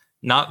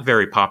 not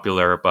very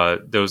popular,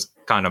 but those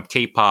kind of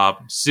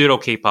K-pop, pseudo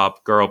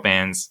K-pop girl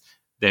bands,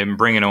 then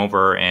bring it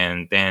over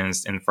and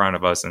dance in front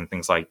of us and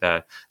things like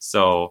that.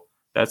 So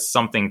that's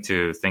something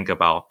to think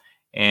about.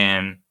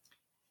 And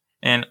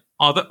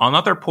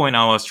another point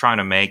I was trying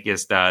to make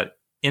is that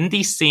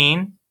indie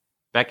scene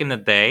back in the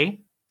day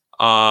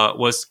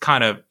was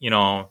kind of,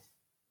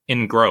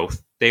 in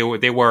growth. They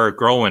were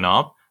growing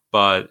up,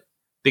 but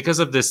because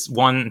of this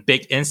one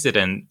big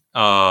incident,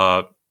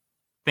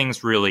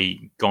 things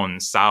really gone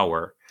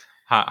sour.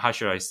 How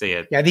should I say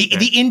it? Yeah, the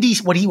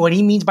indie, what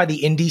he means by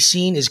the indie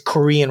scene is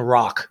Korean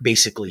rock,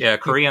 basically. Yeah,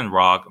 Korean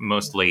rock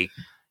mostly.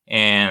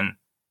 And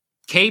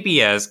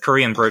KBS,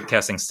 Korean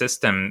Broadcasting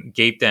System,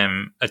 gave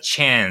them a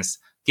chance,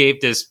 gave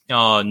this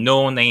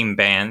no-name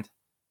band,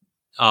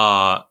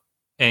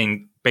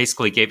 and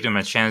basically gave them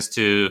a chance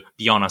to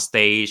be on a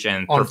stage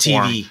and on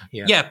perform. TV.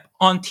 Yeah,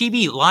 on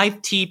TV,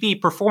 live TV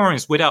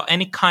performance without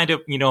any kind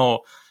of,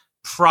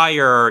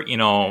 prior,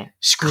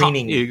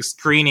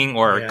 screening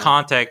or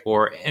contact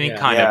or any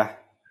kind of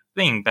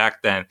thing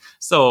back then.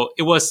 So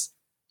it was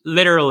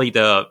literally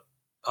the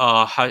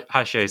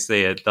how should I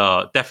say it?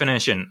 The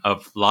definition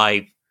of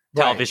live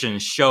television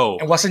show.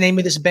 And what's the name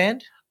of this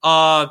band?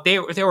 They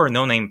were a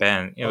no-name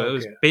band. It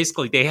was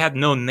basically they had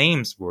no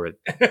names for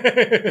it.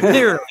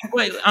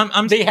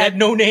 They had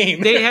no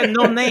name. They had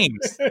no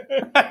names.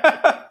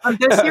 I'm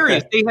dead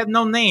serious. They had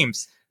no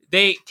names.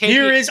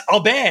 Here is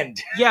a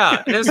band.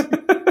 Yeah.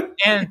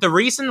 And the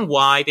reason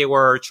why they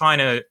were trying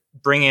to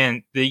bring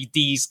in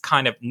these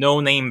kind of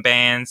no-name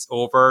bands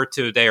over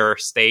to their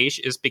stage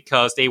is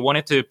because they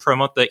wanted to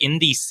promote the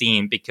indie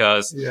scene,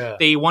 because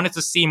they wanted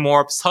to see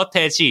more of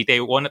Seotaeji. They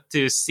wanted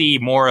to see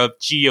more of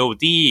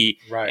G.O.D.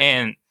 Right.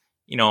 And,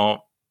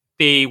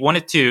 they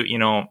wanted to,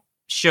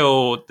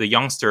 show the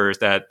youngsters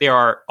that there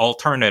are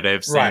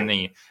alternatives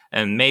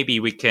and maybe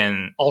we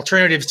can...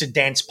 Alternatives to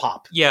dance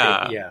pop.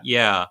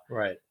 Yeah.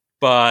 Right.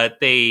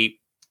 But they...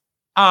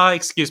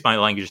 excuse my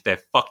language, they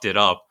fucked it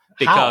up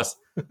because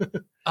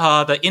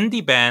the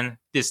indie band,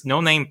 this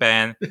no-name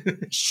band,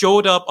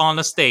 showed up on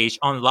the stage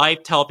on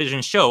live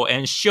television show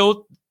and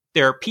showed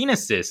their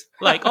penises,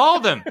 like all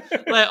of them.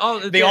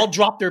 They all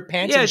dropped their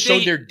pants and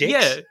showed their dicks.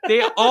 Yeah,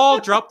 they all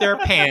dropped their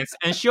pants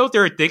and showed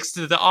their dicks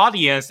to the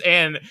audience,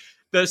 and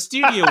the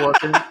studio was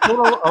in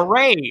total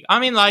array. I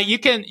mean, like you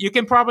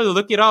can probably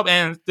look it up,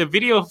 and the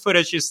video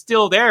footage is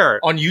still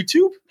there on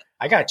YouTube.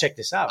 I gotta check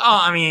this out.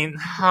 I mean,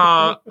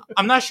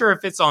 I'm not sure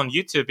if it's on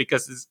YouTube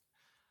because it's,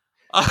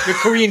 the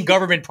Korean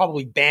government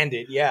probably banned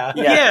it. Yeah.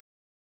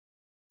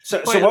 So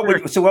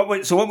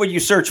what would you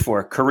search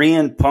for?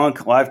 Korean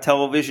punk live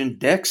television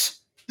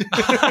dicks?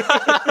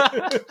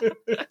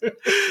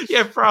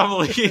 Yeah,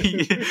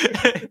 probably.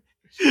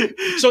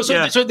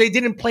 So they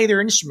didn't play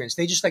their instruments.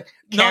 They just like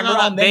camera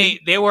on them.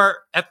 They were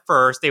at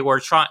first they were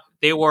trying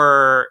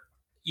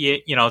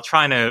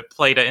trying to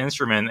play the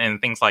instrument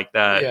and things like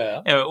that.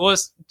 Yeah. It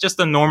was just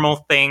a normal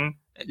thing.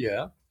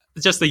 Yeah.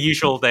 Just the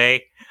usual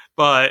day,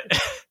 but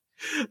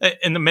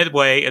in the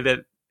midway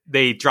that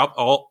they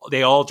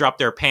all drop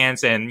their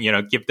pants and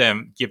give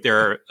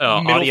their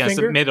audience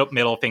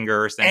middle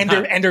fingers and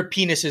their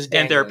penises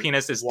dangling. And their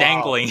penises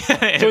dangling.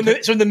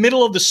 So in the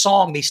middle of the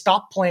song, they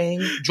stopped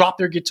playing, dropped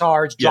their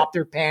guitars, dropped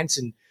their pants,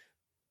 and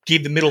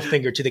gave the middle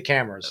finger to the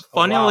cameras.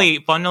 Funnily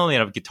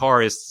enough,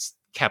 guitarists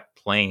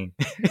kept playing.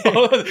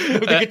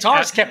 The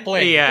guitars kept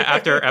playing. Yeah,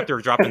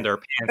 after dropping their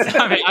pants.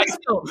 I mean, I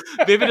still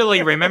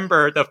vividly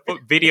remember the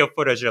video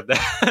footage of that.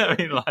 I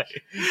mean,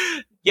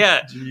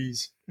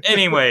 Jeez.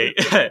 Anyway,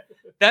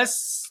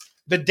 that's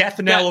the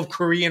death knell of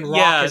Korean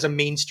rock as a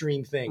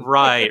mainstream thing.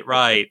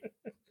 Right.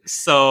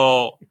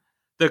 So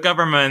the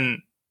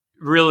government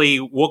really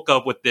woke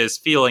up with this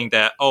feeling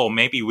that,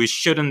 maybe we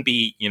shouldn't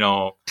be,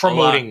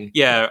 promoting.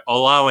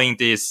 Allowing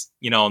these,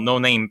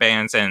 no-name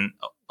bands and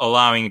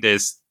allowing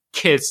these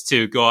kids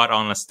to go out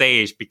on a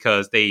stage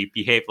because they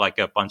behave like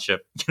a bunch of,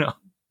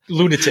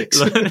 lunatics.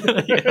 For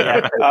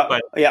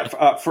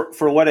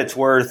what it's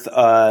worth,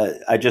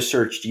 I just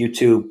searched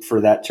YouTube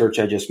for that church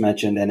I just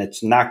mentioned, and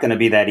it's not going to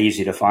be that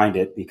easy to find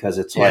it because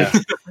it's like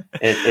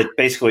it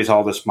basically is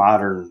all this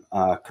modern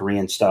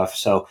Korean stuff.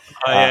 So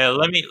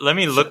let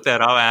me look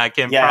that up. I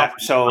can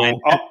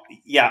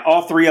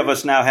all three of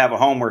us now have a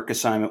homework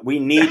assignment. We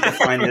need to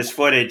find this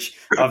footage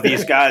of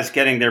these guys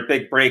getting their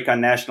big break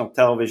on national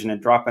television and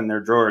dropping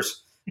their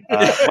drawers.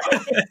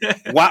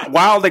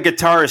 While the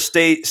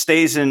guitarist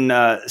stays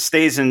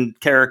in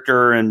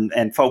character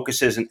and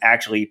focuses and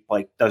actually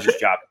does his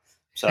job.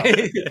 So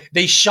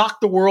they shock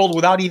the world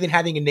without even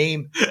having a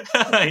name.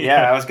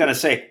 I was gonna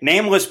say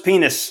nameless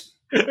penis.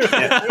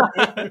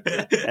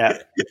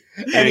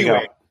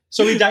 Anyway,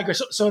 so we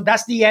digress. So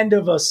that's the end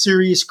of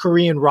serious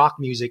Korean rock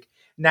music.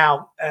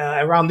 Now,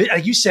 around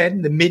like you said,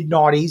 in the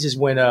mid-noughties is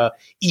when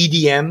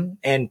EDM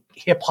and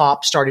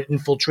hip-hop started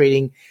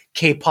infiltrating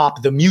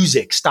K-pop, the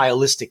music,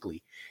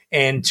 stylistically,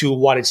 and to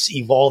what it's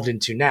evolved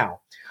into now.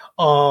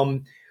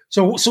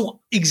 So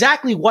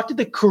exactly what did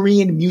the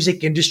Korean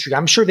music industry,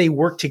 I'm sure they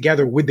worked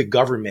together with the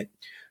government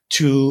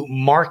to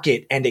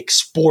market and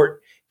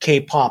export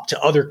K-pop to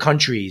other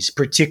countries,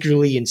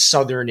 particularly in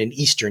Southern and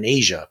Eastern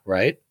Asia,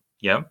 right?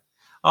 Yeah.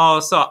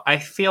 Oh, so I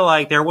feel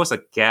like there was a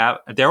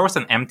gap. There was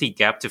an empty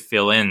gap to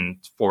fill in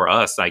for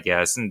us, I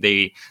guess. And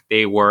they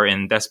were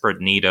in desperate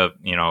need of,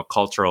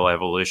 cultural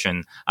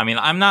evolution. I mean,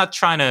 I'm not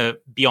trying to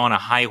be on a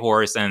high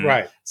horse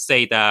and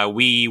say that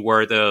we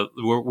were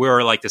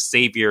like the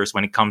saviors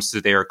when it comes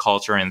to their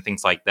culture and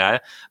things like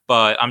that.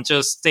 But I'm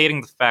just stating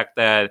the fact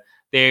that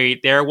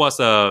there was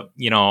a,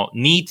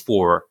 need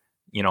for,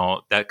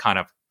 that kind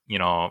of,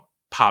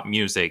 pop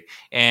music.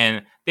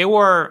 And they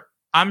were,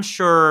 I'm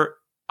sure,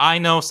 I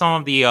know some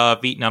of the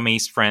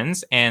Vietnamese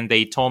friends, and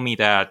they told me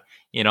that,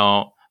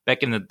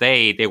 back in the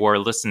day, they were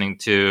listening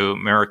to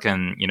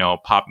American,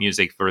 pop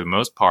music for the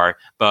most part.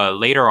 But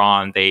later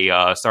on, they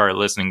started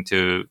listening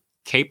to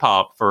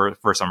K-pop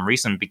for some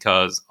reason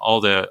because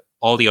all the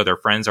other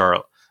friends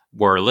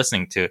were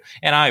listening to.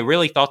 And I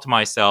really thought to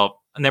myself,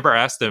 I never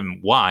asked them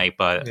why,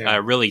 but I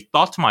really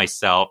thought to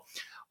myself,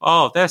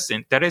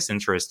 that is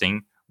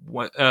interesting.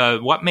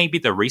 What may be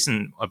the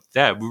reason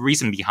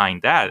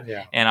behind that?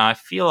 Yeah. And I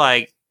feel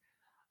like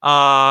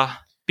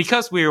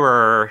because we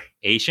were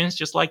Asians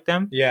just like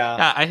them.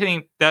 Yeah. I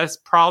think that's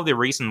probably the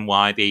reason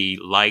why they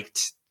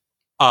liked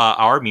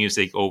our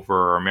music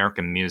over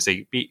American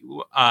music.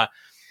 And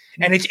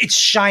it's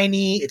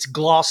shiny, it's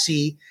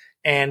glossy,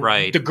 and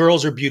the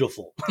girls are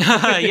beautiful.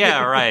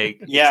 Yeah, right.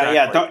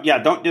 Exactly.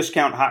 Don't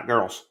discount hot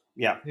girls.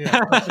 Yeah.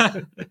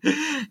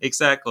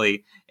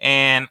 Exactly.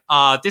 And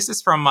this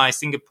is from my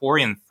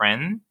Singaporean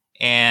friend,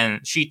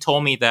 and she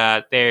told me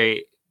that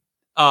they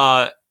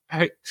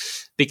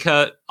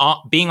because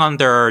being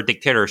under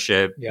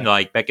dictatorship,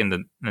 like back in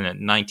the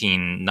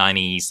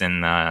 1990s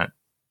and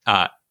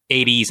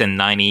 80s and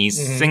 90s,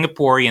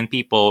 Singaporean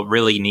people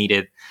really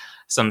needed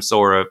some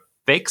sort of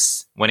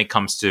fix when it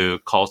comes to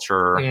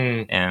culture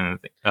and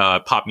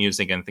pop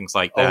music and things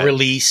like that.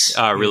 Release,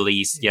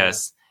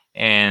 yes.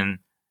 And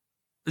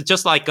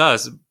just like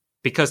us,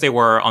 because they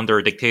were under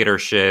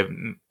dictatorship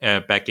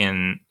back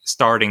in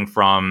starting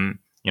from,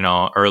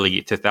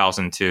 early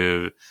 2000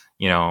 to,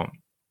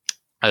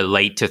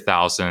 late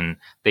 2000,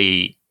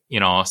 they,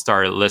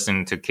 started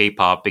listening to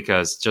K-pop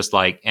because just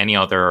like any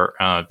other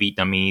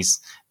Vietnamese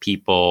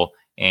people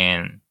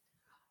and,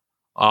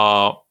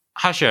 how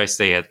should I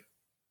say it?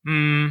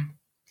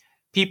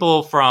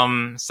 People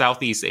from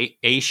Southeast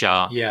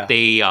Asia,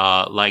 they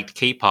liked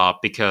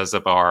K-pop because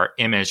of our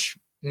image,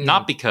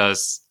 not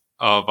because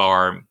of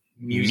our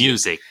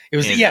music. It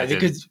was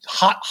because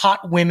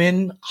hot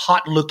women,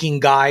 hot looking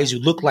guys who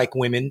look like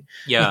women.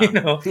 Yeah.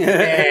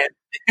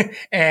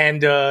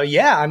 And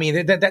I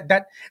mean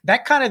that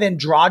kind of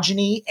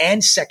androgyny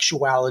and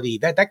sexuality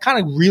that kind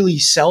of really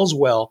sells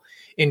well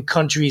in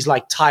countries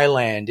like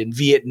Thailand and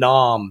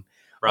Vietnam,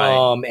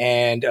 Right.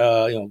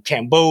 and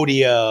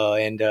Cambodia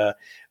and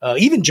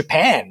even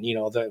Japan.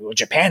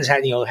 Japan's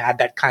had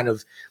that kind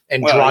of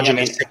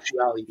androgynous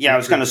sexuality. Yeah, I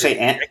was going to say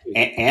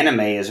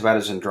anime is about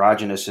as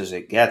androgynous as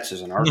it gets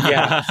as an art.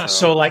 Yeah.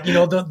 So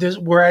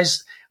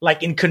whereas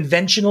like in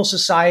conventional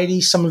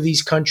society, some of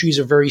these countries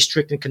are very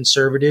strict and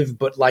conservative,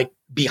 but like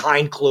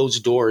behind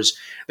closed doors,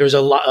 there's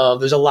a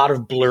lot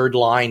of blurred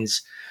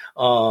lines.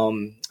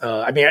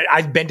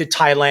 I've been to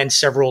Thailand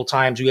several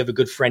times. We have a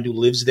good friend who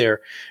lives there.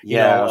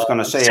 I was going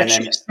to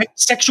say,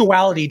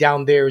 sexuality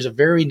down there is a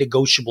very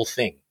negotiable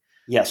thing.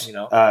 Yes,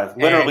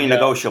 literally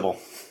negotiable.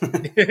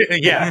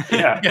 yeah.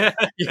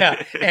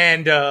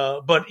 And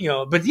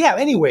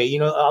anyway,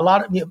 a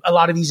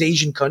lot of these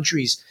Asian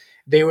countries,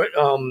 they were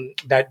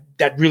that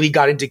really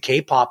got into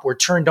K-pop were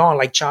turned on,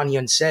 like Chan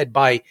Yun said,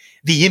 by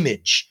the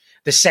image.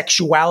 The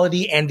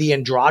sexuality and the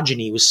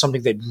androgyny was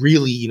something that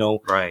really,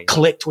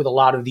 clicked with a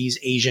lot of these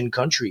Asian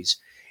countries.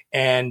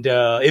 And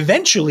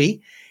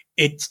eventually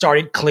it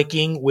started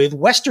clicking with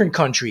Western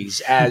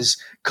countries as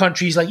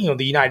countries like,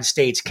 the United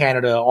States,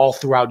 Canada, all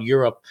throughout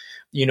Europe.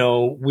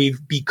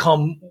 We've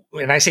become,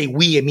 and I say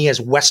we and me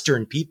as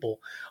Western people,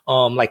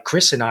 like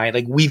Chris and I,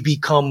 like we've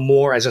become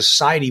more as a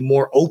society,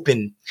 more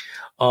open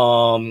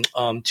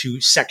to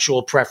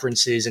sexual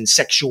preferences and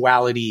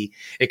sexuality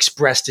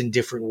expressed in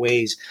different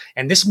ways.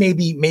 And this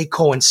may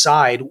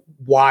coincide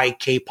why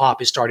K-pop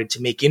has started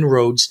to make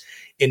inroads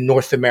in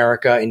North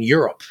America and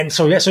Europe. And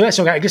so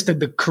I guess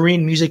the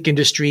Korean music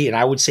industry, and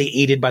I would say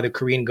aided by the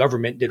Korean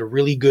government, did a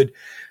really good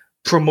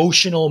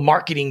promotional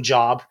marketing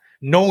job.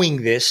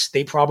 Knowing this,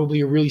 they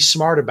probably are really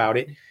smart about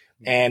it.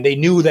 And they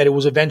knew that it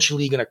was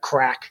eventually going to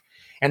crack.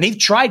 And they've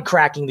tried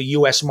cracking the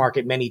US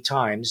market many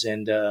times.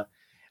 And,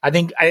 I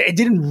think it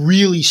didn't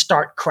really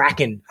start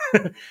cracking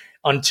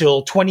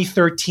until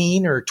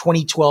 2013 or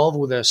 2012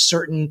 with a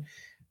certain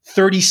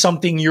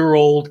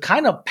 30-something-year-old,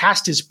 kind of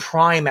past his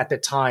prime at the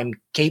time,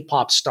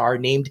 K-pop star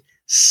named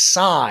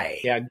Psy.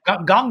 Yeah,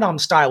 Gangnam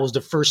Style was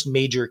the first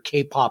major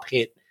K-pop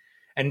hit.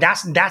 And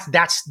that's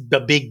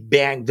the big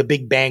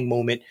bang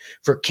moment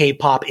for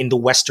K-pop in the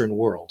Western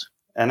world.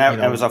 And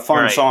that was a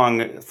fun song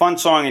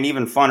and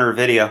even funner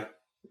video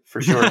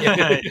for sure.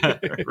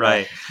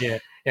 Right. Yeah.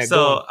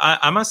 So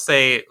I must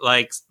say,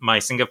 like my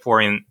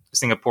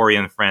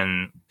Singaporean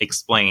friend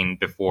explained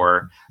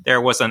before,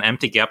 there was an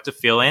empty gap to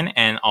fill in,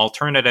 and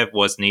alternative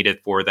was needed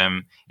for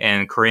them.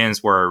 And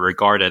Koreans were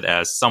regarded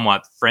as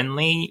somewhat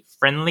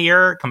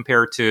friendlier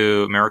compared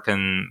to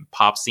American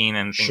pop scene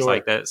and things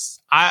like this.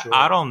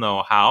 I don't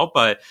know how,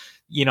 but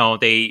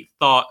they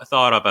thought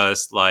of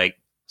us like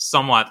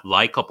somewhat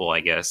likable, I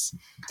guess.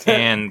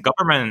 And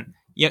government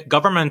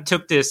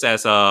took this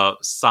as a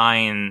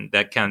sign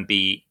that can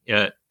be.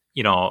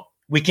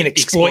 We can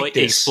exploit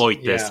this.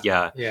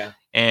 Yeah.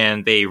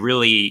 And they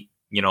really,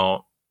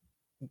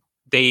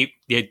 they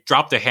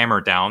drop the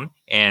hammer down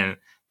and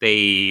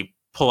they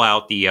pull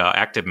out the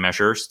active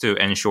measures to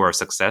ensure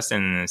success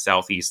in the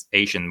Southeast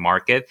Asian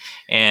market.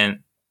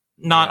 And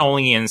not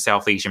only in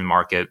South Asian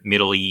market,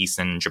 Middle East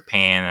and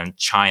Japan and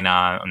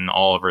China and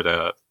all over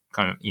the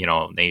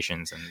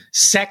nations. And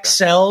sex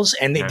sells,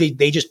 and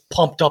they just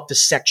pumped up the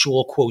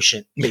sexual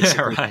quotient,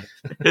 basically. Yeah,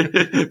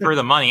 right. For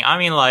the money. I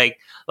mean, like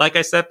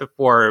I said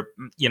before,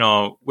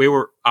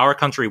 our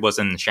country was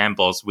in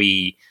shambles.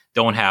 We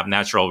don't have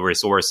natural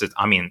resources.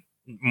 I mean,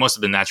 most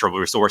of the natural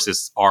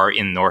resources are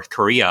in North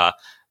Korea.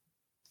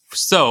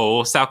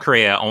 So South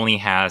Korea only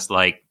has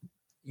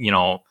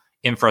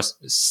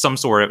some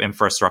sort of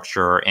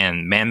infrastructure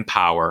and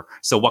manpower.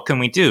 So what can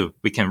we do?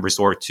 We can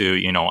resort to,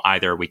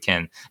 either we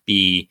can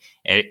be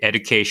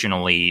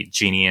educationally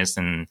genius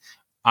and,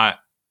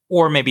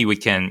 or maybe we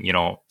can,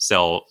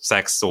 sell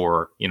sex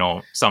or,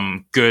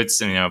 some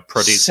goods and,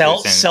 produce.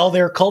 Sell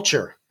their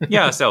culture.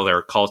 Yeah. Sell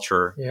their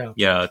culture.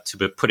 Yeah.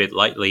 To put it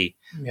lightly.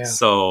 Yeah.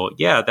 So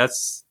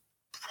that's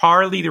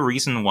partly the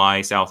reason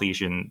why South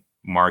Asian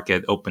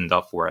market opened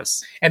up for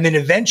us. And then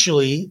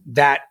eventually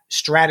that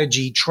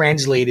strategy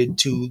translated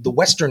to the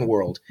Western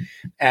world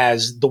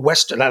as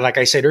like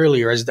I said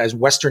earlier, as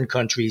Western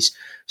countries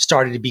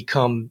started to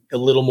become a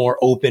little more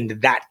open to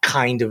that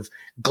kind of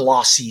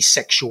glossy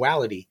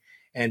sexuality.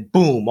 And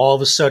boom, all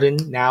of a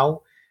sudden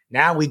now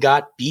we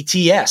got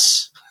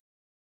BTS.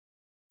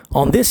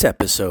 On this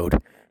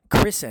episode,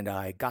 Chris and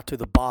I got to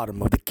the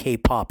bottom of the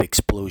K-pop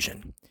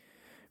explosion.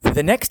 For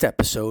the next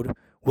episode,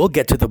 we'll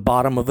get to the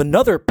bottom of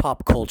another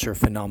pop culture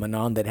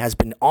phenomenon that has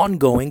been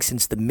ongoing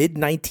since the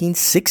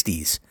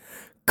mid-1960s,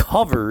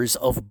 covers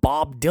of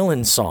Bob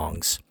Dylan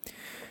songs.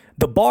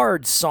 The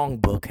Bard's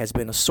Songbook has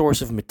been a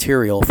source of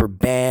material for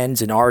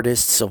bands and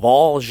artists of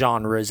all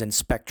genres and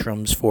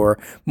spectrums for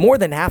more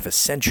than half a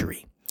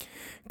century.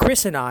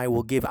 Chris and I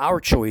will give our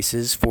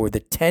choices for the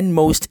 10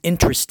 most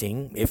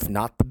interesting, if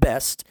not the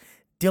best,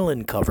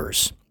 Dylan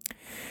covers.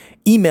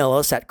 Email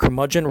us at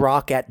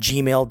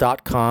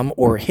curmudgeonrock@gmail.com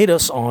or hit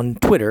us on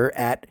Twitter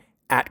at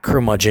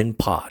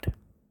curmudgeonpod.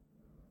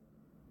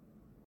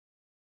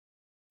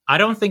 I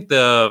don't think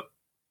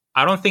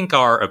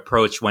our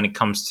approach when it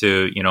comes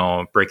to,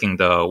 breaking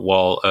the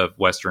wall of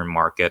Western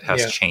market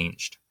has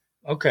changed.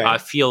 Okay. I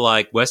feel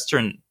like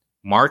Western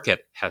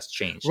market has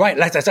changed. Right.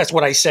 That's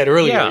what I said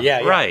earlier.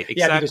 Yeah. Right.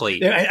 Yeah, Exactly.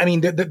 because, I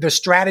mean, the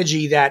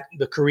strategy that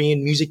the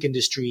Korean music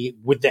industry,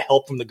 with the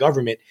help from the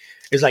government,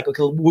 is like,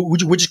 okay,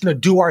 we're just going to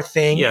do our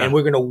thing, and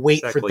we're going to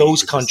wait for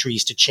those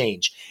countries to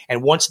change.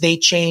 And once they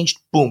changed,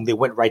 boom, they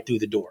went right through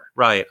the door.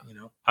 Right.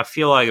 I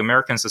feel like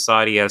American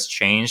society has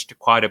changed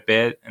quite a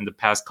bit in the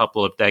past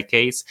couple of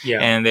decades,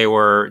 and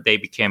they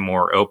became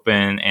more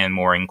open and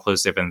more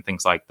inclusive and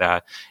things like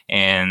that.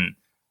 And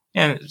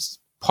it's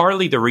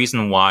partly the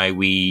reason why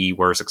we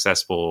were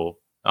successful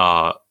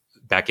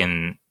back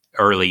in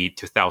early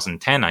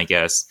 2010, I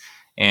guess.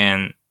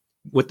 And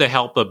with the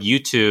help of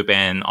YouTube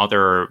and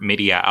other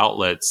media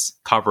outlets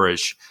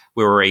coverage,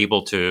 we were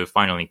able to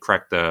finally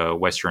crack the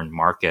Western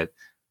market.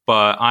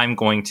 But I'm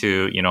going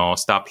to,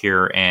 stop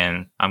here,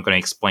 and I'm going to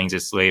explain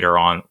this later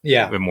on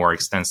in more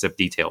extensive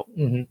detail.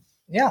 Mm-hmm.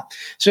 Yeah.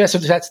 So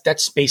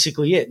that's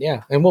basically it.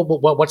 Yeah. And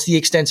what's the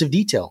extensive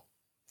detail?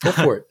 Go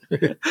for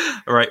it.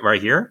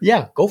 Right here?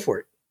 Yeah, go for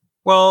it.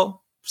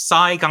 Well,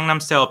 Psy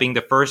Gangnam Style being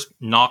the first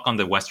knock on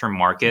the Western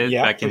market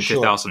back in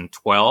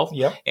 2012.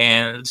 Yep.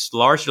 And it's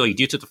largely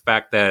due to the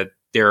fact that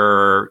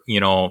their,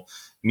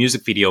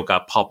 music video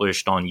got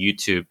published on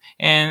YouTube,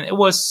 and it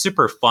was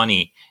super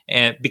funny.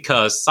 And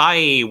because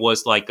Psy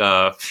was like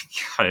a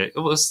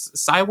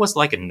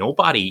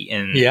nobody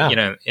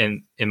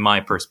in my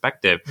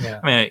perspective. Yeah.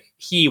 I mean,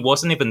 he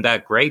wasn't even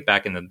that great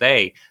back in the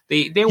day.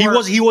 He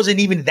wasn't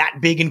even that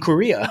big in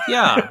Korea.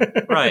 Yeah,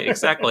 right,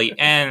 exactly.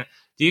 And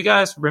do you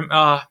guys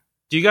know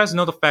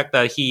the fact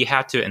that he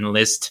had to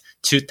enlist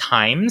 2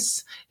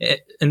 times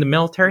in the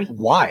military?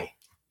 Why?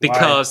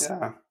 Because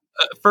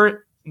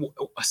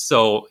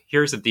so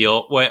here's the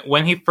deal.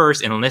 When he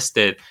first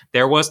enlisted,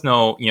 there was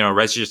no,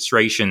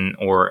 registration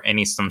or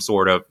some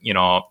sort of,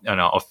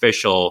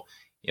 official,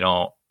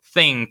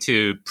 thing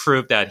to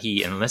prove that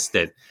he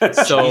enlisted.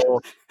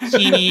 So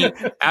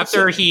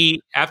after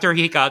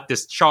he got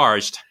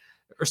discharged,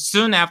 or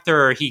soon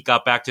after he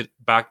got back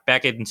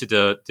into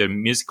the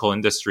musical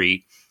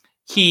industry,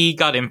 he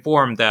got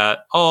informed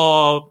that,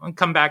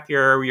 come back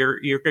here,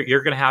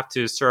 you're gonna have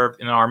to serve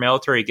in our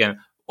military again.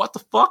 What the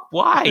fuck?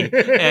 Why?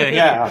 And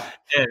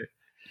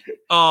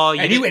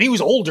he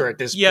was older at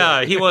this point.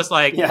 Yeah, he was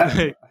like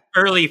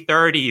early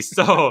 30s.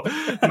 So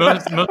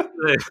most of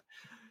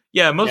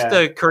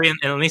the Korean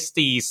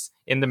enlistees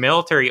in the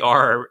military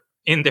are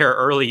in their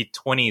early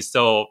 20s.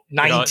 So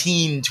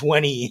 19,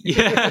 20.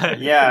 Yeah.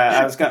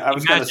 Yeah, I was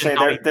going to say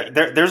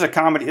there's a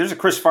comedy. There's a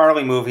Chris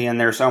Farley movie in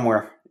there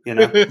somewhere.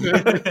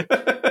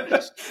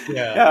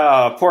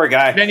 Oh, poor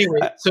guy. But anyway,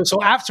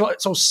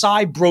 so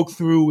Psy broke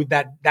through with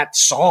that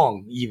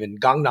song, even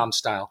Gangnam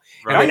Style,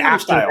 right. And then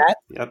after that,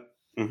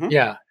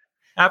 yeah.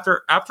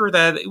 After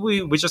that,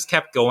 we just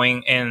kept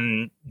going,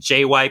 and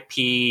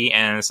JYP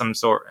and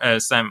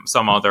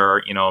some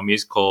other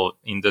musical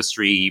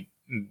industry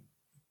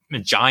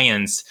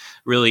giants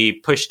really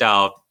pushed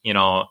out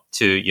to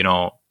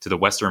the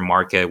Western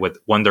market with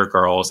Wonder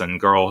Girls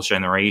and Girls'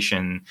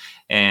 Generation,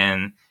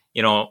 and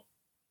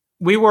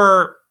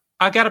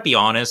I gotta be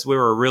honest, we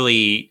were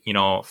really,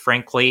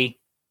 frankly,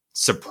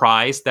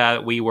 surprised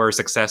that we were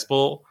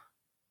successful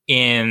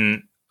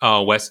in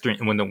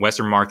the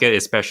Western market,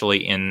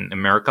 especially in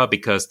America,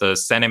 because the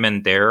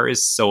sentiment there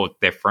is so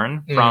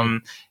different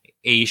from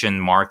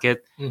Asian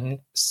market. Mm-hmm.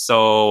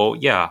 So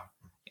yeah,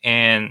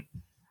 and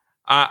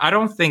I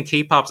don't think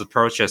K-pop's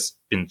approach has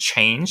been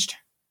changed.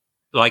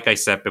 Like I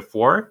said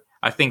before,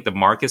 I think the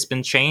market's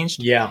been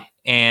changed. Yeah,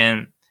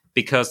 and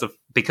because of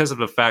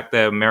the fact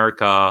that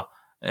America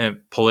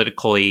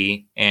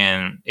politically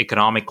and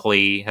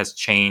economically has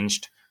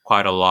changed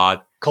quite a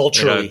lot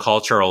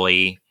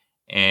culturally,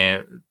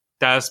 and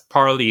that's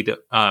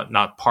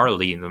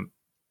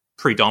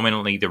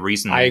predominantly the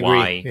reason why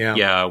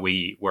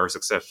we were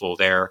successful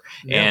there.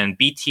 And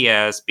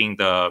BTS being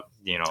the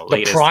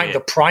latest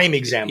the prime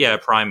example.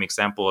 Prime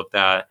example of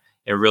that.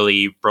 It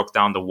really broke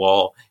down the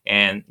wall,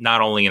 and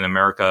not only in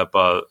America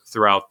but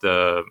throughout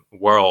the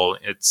world,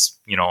 it's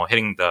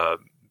hitting the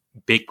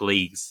big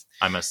leagues,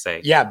 I must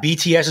say. Yeah,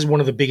 BTS is one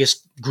of the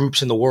biggest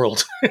groups in the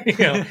world.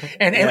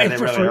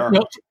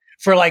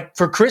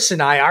 For Chris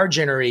and I, our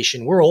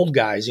generation, we're old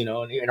guys, in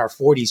our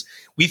 40s.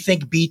 We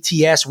think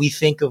BTS, we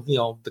think of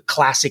the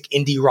classic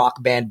indie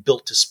rock band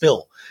Built to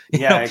Spill.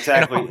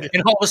 Exactly.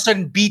 And all of a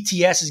sudden,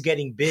 BTS is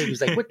getting big.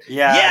 It's like, what?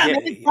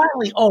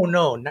 Finally, oh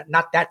no,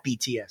 not that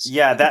BTS.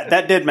 Yeah,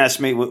 that did mess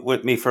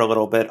with me for a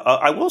little bit.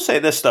 I will say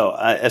this though,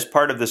 as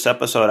part of this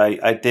episode,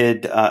 I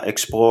did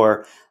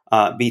explore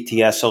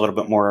BTS a little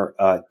bit more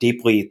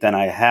deeply than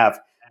I have,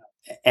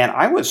 and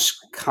I was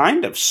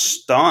kind of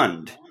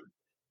stunned.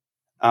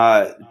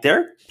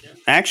 They're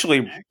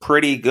actually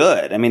pretty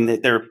good. I mean,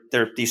 they're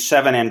these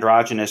 7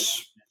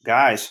 androgynous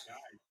guys,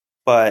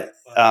 but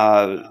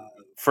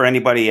for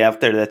anybody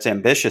out there that's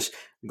ambitious,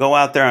 go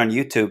out there on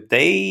YouTube.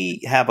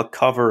 They have a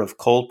cover of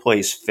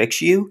Coldplay's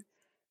 "Fix You"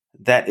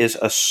 that is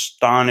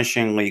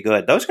astonishingly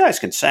good. Those guys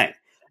can sing.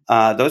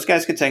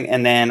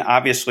 And then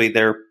obviously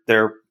their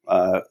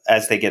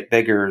as they get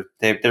bigger,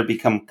 they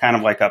become kind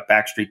of like a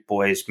Backstreet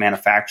Boys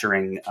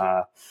manufacturing,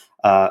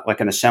 like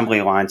an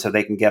assembly line, so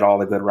they can get all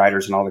the good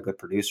writers and all the good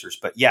producers.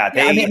 But yeah,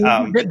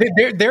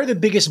 they're the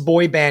biggest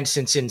boy band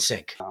since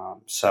NSYNC.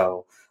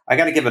 So I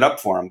got to give it up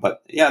for them.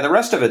 But yeah, the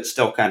rest of it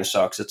still kind of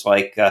sucks. It's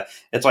like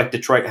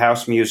Detroit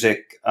house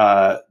music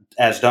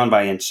as done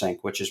by NSYNC,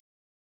 which is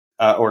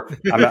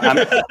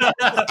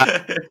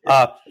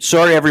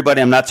sorry,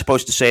 everybody, I'm not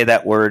supposed to say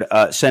that word.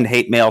 Send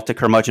hate mail to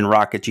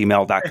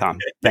curmudgeonrock@gmail.com.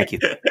 Thank you.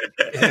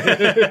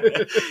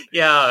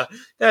 Yeah,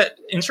 that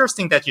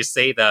interesting that you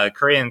say that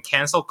Korean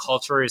cancel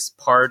culture is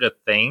part of the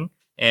thing.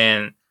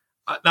 And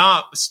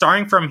now,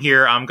 starting from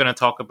here, I'm going to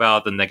talk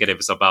about the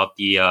negatives about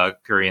the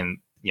Korean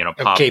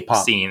pop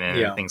K-pop scene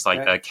and things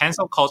like that.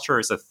 Cancel culture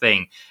is a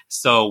thing.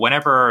 So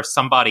whenever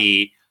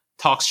somebody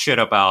talks shit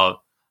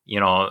about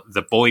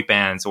the boy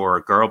bands or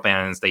girl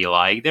bands they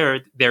like,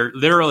 they're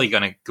literally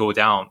gonna go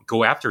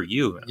after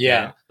you.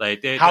 Yeah,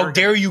 like how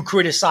dare you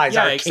criticize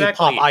our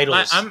K-pop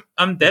idols? Like,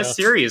 I'm dead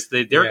serious.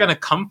 They're gonna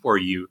come for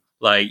you.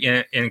 Like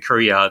in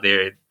Korea,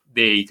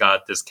 they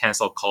got this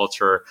cancel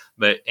culture,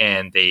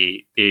 and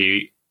they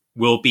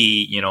will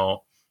be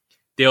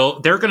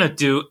they're gonna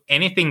do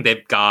anything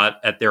they've got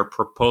at their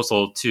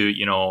proposal to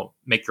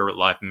make your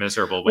life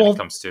miserable when it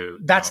comes to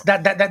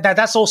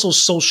that's also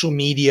social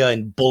media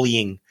and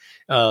bullying.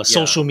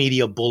 Social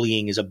media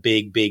bullying is a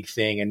big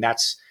thing, and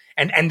that's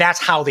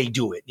how they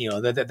do it.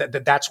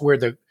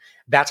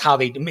 That's how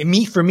they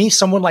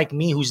someone like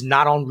me who's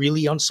not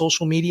on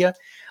social media.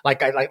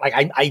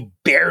 I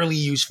barely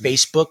use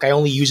Facebook. I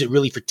only use it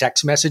really for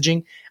text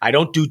messaging. I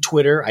don't do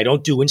Twitter. I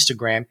don't do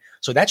Instagram.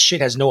 So that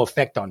shit has no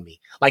effect on me.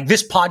 Like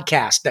this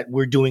podcast that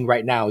we're doing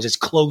right now is as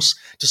close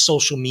to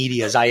social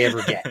media as I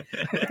ever get.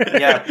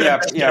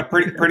 yeah,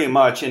 pretty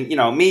much. And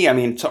me, I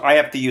mean, so I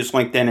have to use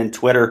LinkedIn and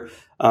Twitter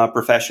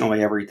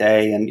professionally every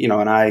day, and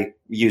I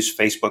use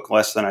Facebook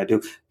less than I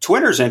do.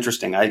 Twitter's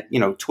interesting.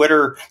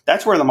 Twitter,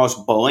 that's where the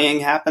most bullying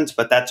happens,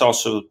 but that's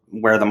also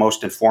where the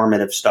most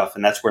informative stuff,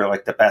 and that's where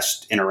like the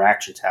best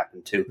interactions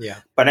happen too. Yeah.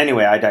 But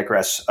anyway, I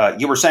digress.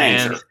 You were saying,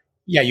 sir.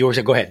 Yeah, you were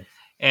saying. Go ahead.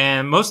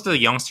 And most of the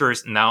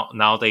youngsters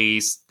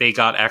nowadays, they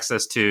got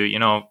access to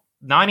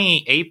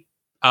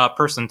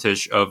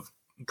 98% of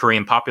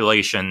Korean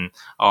population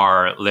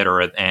are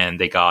literate, and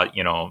they got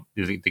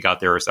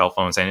their cell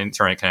phones and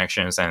internet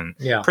connections, and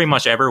pretty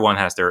much everyone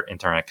has their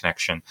internet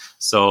connection.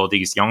 So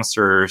these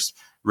youngsters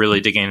really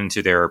digging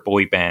into their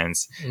boy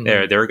bands,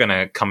 they're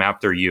gonna come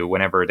after you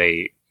whenever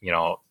they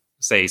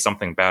say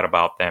something bad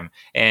about them.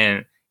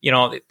 And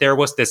there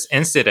was this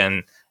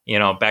incident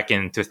back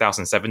in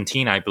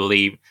 2017, I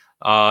believe.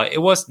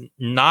 It was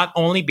not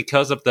only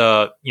because of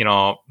the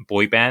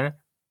boy band,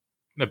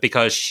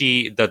 because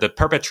the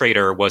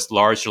perpetrator was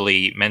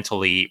largely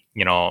mentally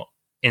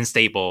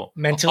unstable,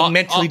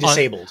 mentally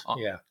disabled,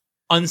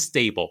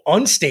 unstable.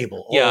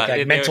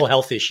 Mental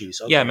health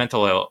issues. Okay. Yeah,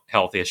 mental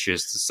health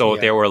issues. So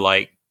there were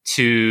like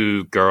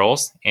two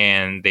girls,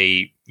 and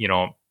they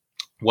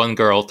one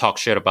girl talked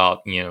shit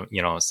about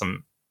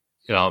some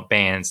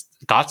bands.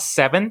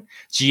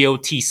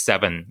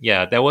 GOT7.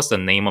 Yeah, that was the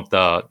name of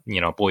the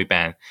boy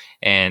band,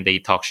 and they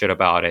talked shit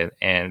about it,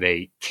 and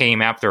they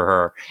came after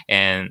her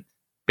and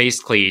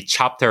basically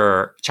chopped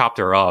her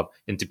up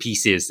into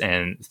pieces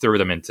and threw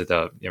them into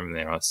the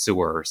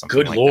sewer or something.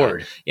 Good like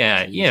Lord.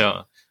 That.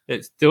 Yeah,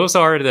 those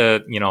are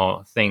the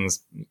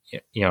things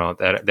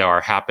that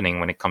are happening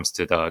when it comes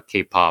to the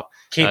K-pop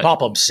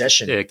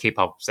obsession,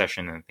 K-pop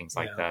obsession and things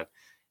like that.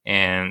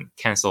 And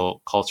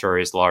cancel culture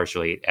is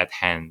largely at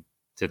hand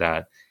to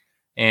that.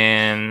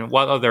 And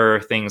what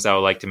other things I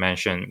would like to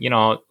mention?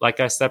 Like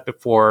I said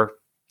before,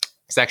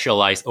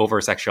 over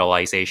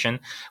sexualization.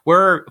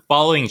 We're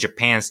following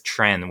Japan's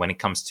trend when it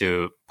comes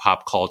to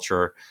pop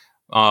culture.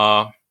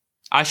 I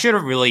should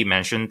have really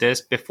mentioned this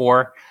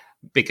before,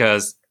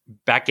 because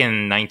back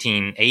in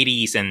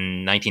 1980s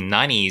and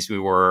 1990s, we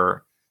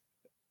were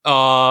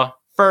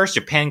first,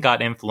 Japan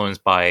got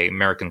influenced by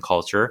American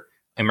culture,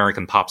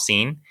 American pop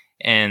scene,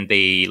 and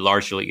they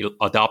largely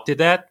adopted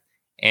that.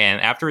 And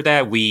after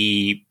that,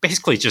 we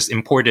basically just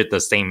imported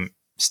the same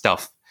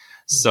stuff.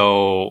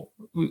 So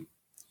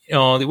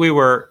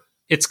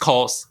it's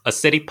called a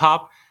city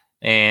pop,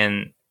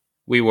 and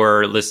we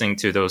were listening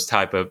to those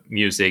type of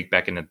music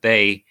back in the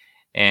day.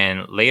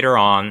 And later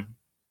on,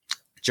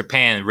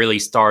 Japan really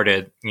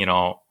started,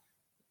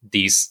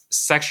 these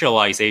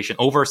sexualization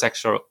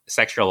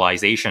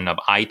of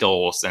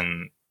idols,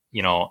 and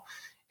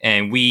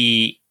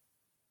we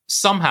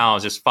somehow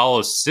just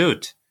follow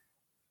suit.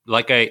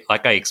 Like I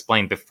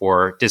explained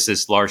before, this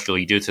is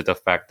largely due to the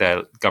fact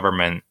that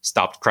government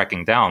stopped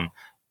cracking down.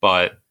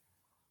 But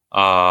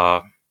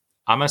I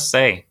must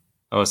say,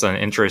 it was an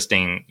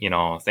interesting,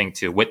 thing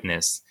to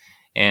witness.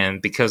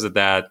 And because of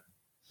that,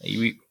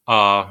 a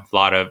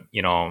lot of,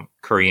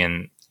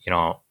 Korean,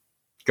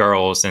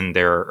 girls in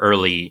their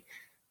late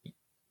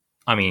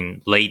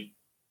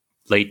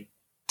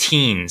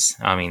teens,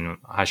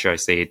 how should I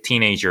say it,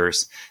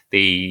 teenagers,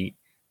 they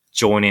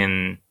join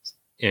in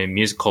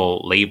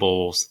musical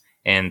labels,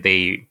 and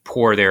they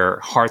pour their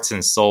hearts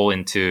and soul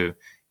into,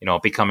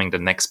 becoming the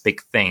next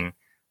big thing.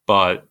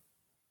 But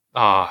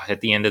at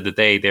the end of the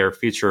day, their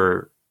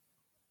future,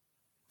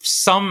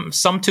 some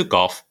took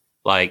off.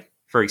 Like,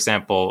 for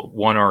example,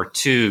 one or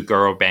two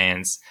girl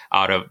bands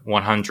out of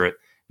 100,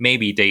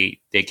 maybe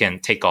they can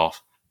take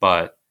off.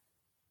 But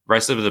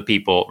rest of the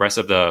people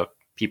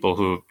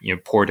who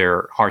pour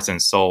their hearts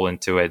and soul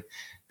into it,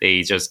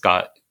 they just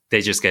get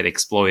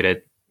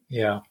exploited.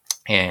 Yeah,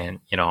 and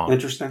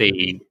Interesting.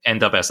 they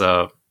end up as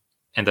a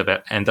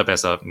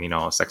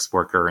sex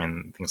worker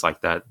and things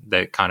like that.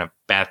 That kind of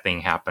bad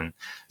thing happened.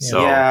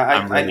 So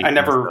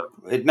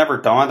it never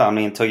dawned on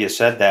me until you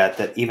said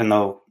that even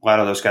though a lot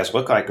of those guys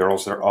look like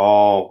girls, they're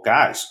all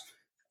guys.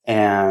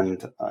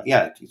 And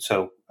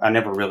so I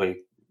never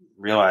really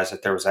realized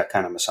that there was that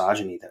kind of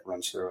misogyny that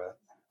runs through it.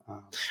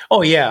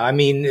 Oh yeah, I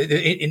mean,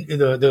 in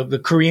the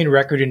Korean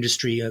record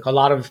industry, like a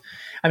lot of,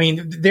 I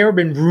mean, there have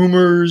been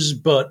rumors,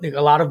 but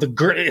a lot of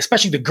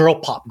especially the girl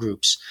pop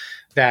groups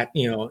that,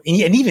 and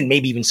even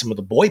maybe even some of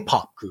the boy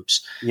pop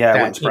groups. Yeah, it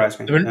wouldn't surprise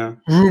me. Yeah.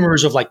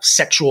 Rumors of like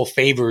sexual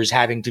favors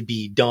having to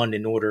be done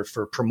in order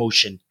for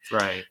promotion.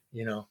 Right.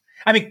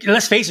 I mean,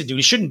 let's face it, dude.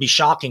 It shouldn't be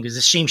shocking because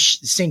the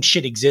same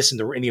shit exists in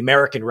the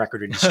American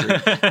record industry.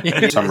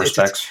 In some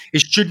respects, it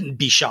shouldn't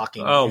be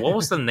shocking. Oh, what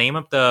was the name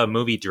of the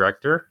movie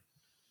director?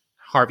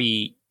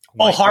 Harvey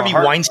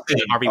Weinstein.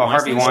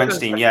 Harvey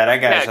Weinstein. Yeah, that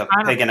guy's a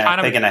pig and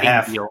a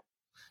half. Deal.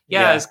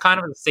 Yeah, it's kind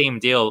of the same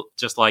deal.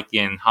 Just like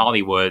in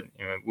Hollywood,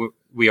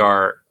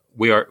 we're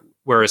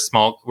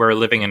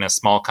living in a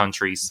small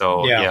country,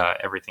 so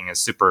everything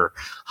is super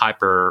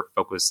hyper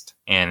focused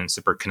and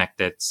super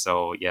connected.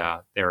 So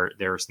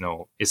there's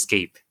no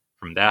escape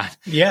from that.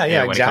 Yeah,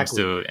 when exactly. it comes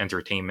to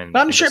entertainment, but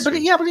I'm sure, but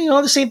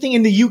the same thing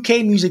in the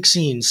UK music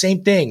scene.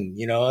 Same thing.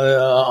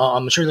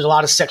 I'm sure there's a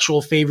lot of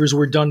sexual favors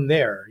were done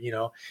there.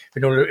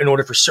 In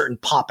order for certain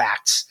pop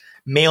acts,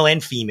 male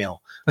and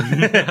female,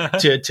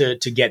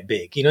 to get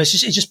big. It's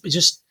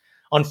just.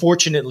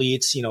 Unfortunately,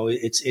 it's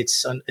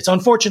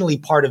unfortunately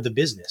part of the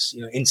business,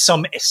 in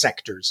some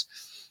sectors,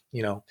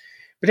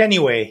 But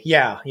anyway,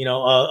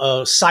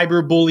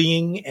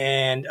 cyberbullying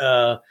and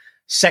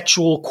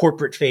sexual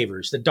corporate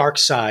favors, the dark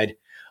side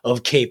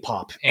of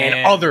K-pop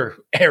and other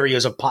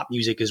areas of pop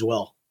music as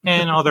well.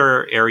 And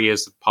other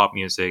areas of pop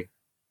music,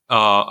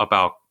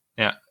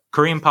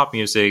 Korean pop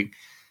music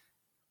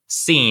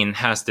scene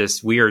has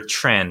this weird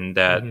trend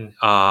that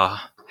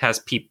has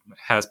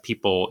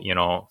people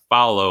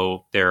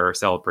follow their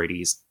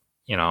celebrities,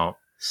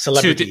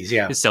 celebrities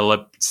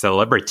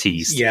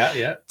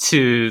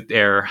to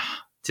their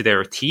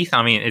teeth.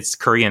 I mean, it's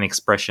Korean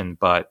expression,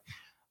 but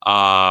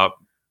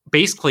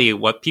basically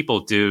what people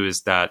do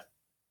is that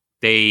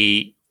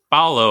they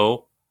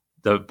follow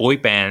the boy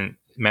band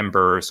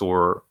members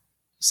or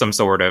some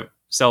sort of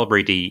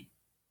celebrity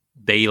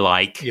they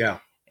like,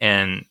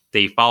 and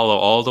they follow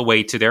all the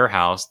way to their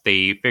house.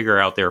 They figure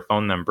out their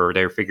phone number.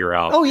 They figure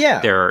out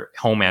their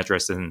home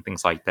addresses and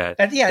things like that.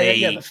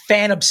 The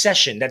fan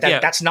obsession.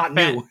 That's not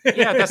new.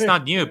 That's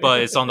not new,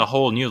 but it's on a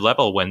whole new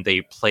level when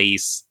they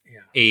place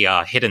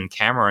a hidden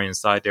camera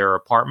inside their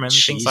apartment,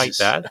 things like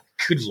that.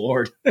 Good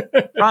Lord.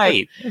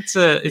 Right. It's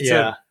a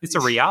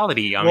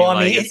reality.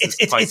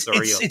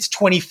 It's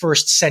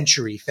 21st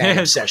century fan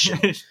obsession.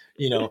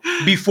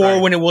 Before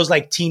when it was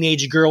like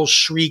teenage girls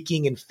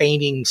shrieking and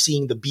fainting,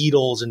 seeing the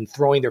Beatles and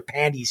throwing their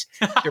panties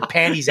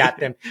at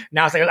them.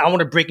 Now it's like, I want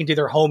to break into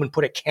their home and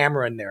put a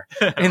camera in their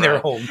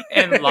home.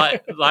 And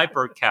live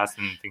broadcast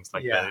and things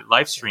like that.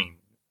 Live stream.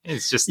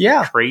 It's just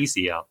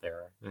crazy out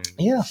there.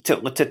 Yeah.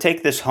 To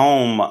take this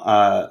home,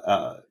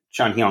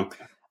 John Hyung,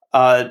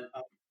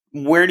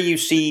 where do you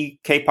see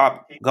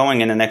K-pop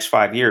going in the next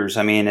 5 years?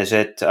 I mean, is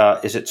it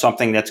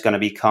something that's going to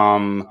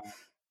become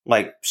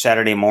like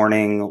Saturday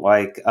morning,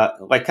 like kind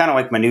of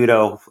like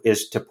Menudo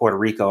is to Puerto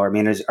Rico? I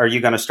mean, are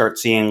you going to start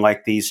seeing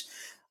like these,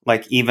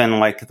 like even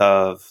like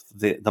the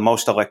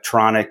most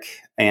electronic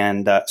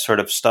and sort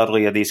of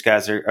studly of these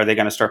guys? Are they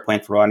going to start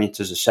playing for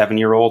audiences of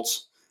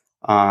 7-year-olds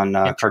on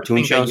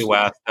cartoon shows? You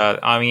asked that.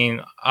 I mean,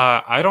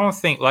 I don't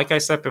think, like I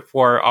said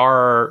before,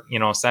 our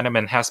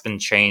sentiment has been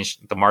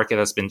changed. The market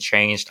has been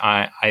changed.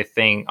 I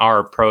think our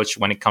approach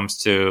when it comes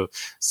to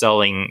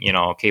selling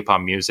K-pop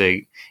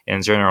music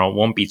in general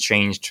won't be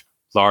changed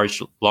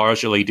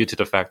largely due to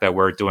the fact that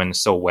we're doing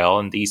so well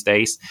in these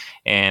days.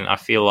 And I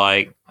feel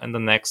like in the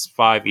next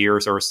 5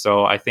 years or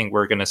so, I think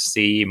we're going to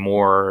see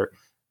more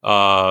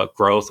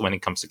growth when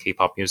it comes to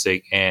K-pop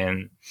music.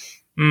 And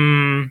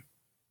the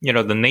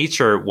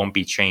nature won't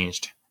be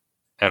changed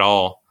at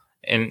all.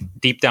 And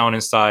deep down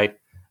inside,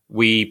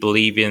 we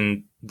believe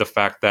in the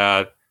fact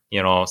that,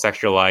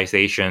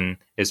 sexualization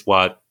is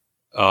what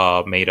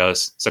made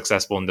us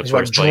successful in the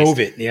first place. Drove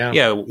it,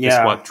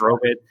 It's what drove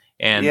it.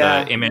 And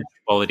the image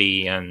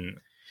quality and...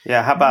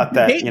 Yeah, how about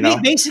that?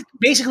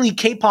 Basically,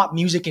 K-pop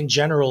music in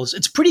general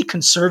it's pretty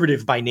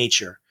conservative by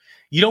nature.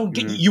 You won't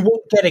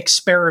get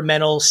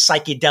experimental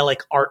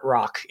psychedelic art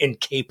rock in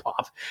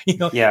K-pop.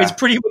 It's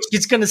pretty much,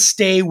 it's going to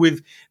stay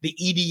with the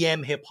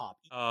EDM hip hop.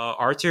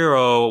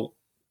 Arturo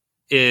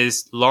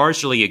is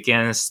largely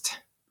against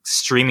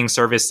streaming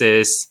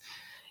services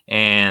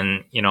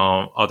and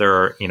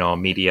other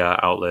media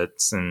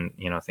outlets and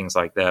things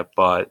like that.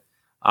 But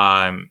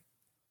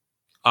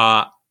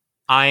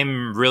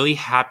I'm really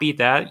happy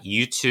that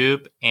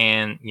YouTube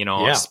and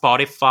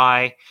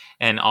Spotify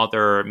and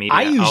other media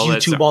I use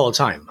outlets YouTube all the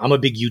time. I'm a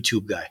big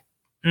YouTube guy.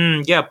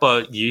 Yeah,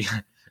 but you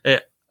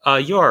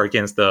are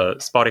against the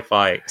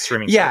Spotify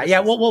streaming. Yeah,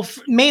 services. Well,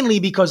 mainly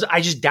because I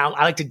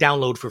like to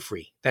download for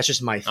free. That's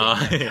just my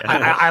thing. Yeah.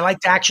 I like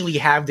to actually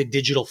have the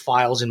digital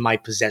files in my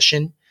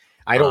possession.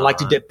 I don't like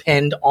to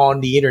depend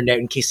on the internet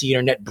in case the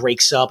internet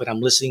breaks up and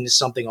I'm listening to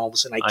something. All of a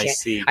sudden,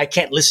 I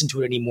can't listen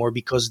to it anymore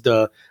because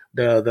the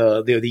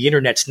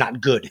internet's not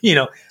good,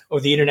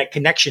 or the internet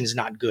connection is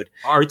not good.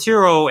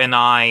 Arturo and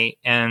I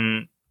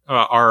and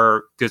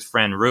our good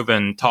friend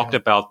Ruben talked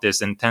about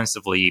this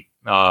intensively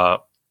a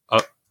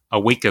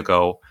week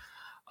ago,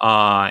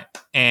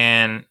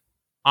 and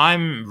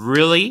I'm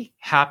really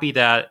happy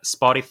that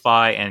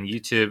Spotify and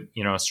YouTube,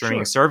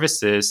 streaming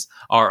services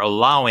are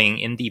allowing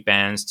indie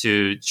bands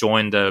to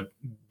join the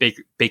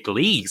big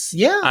leagues.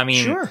 Yeah, I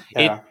mean,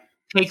 it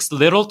takes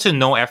little to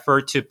no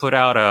effort to put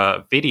out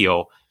a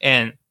video,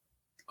 and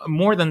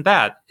more than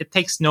that, it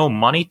takes no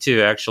money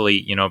to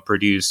actually,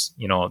 produce,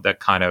 that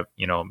kind of,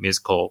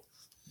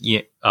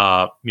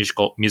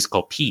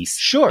 musical piece.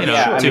 Sure.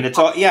 I mean, it's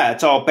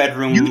all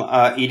bedroom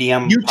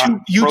EDM.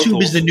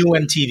 YouTube is the new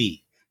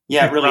MTV.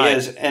 Yeah, it really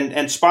is.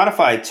 And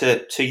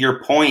Spotify, to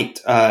your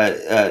point,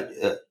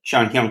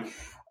 Sean Hyung.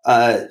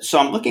 So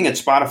I'm looking at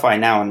Spotify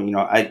now, and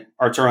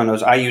Arturo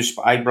knows I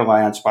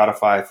rely on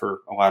Spotify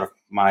for a lot of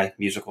my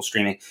musical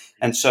streaming.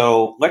 And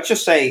so let's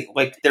just say,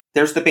 like,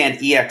 there's the band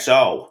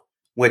EXO,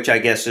 which I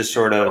guess is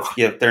sort of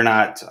they're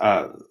not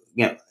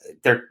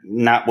they're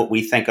not what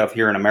we think of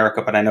here in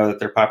America, but I know that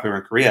they're popular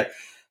in Korea.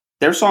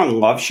 Their song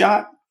 "Love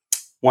Shot,"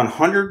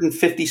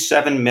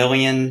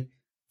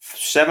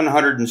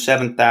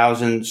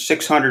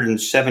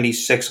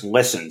 157,707,676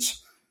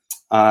 listens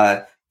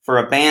for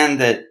a band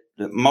that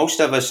most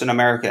of us in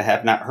America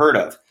have not heard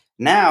of.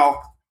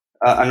 Now,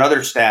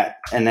 another stat,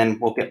 and then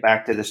we'll get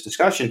back to this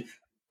discussion.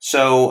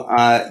 So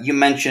you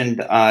mentioned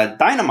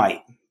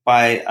 "Dynamite"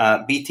 by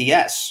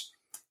BTS.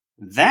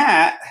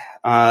 That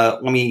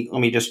let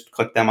me just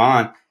click them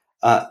on.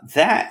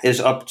 That is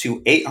up to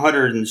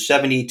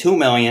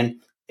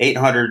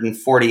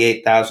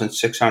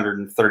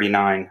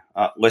 872,848,639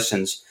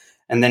 listens,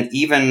 and then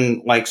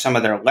even like some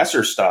of their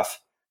lesser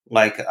stuff,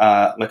 like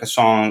a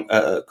song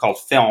called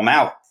 "Film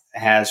Out,"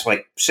 has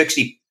like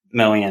 60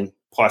 million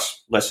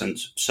plus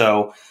listens.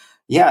 So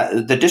yeah,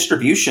 the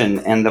distribution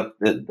and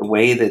the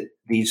way that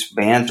these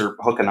bands are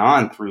hooking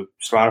on through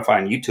Spotify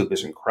and YouTube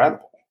is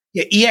incredible.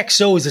 Yeah,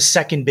 EXO is the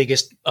second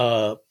biggest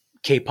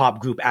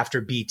K-pop group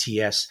after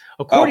BTS,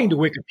 according to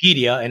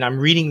Wikipedia, and I'm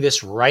reading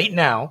this right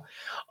now.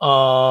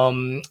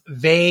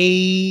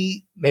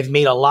 They have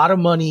made a lot of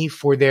money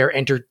for their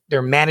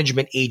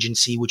management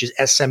agency, which is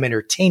SM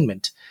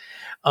Entertainment.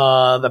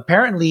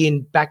 Apparently,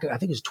 I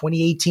think it was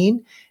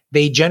 2018,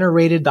 they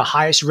generated the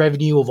highest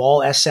revenue of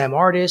all SM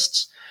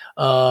artists.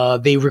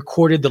 They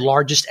recorded the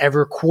largest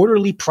ever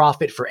quarterly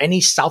profit for any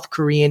South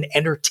Korean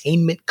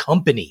entertainment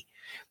company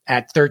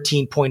at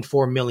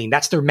 13.4 million.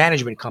 That's their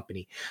management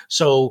company.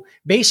 So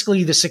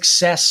basically the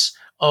success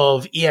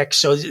of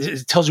EXO,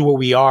 it tells you where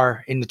we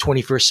are in the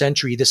 21st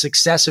century. The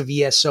success of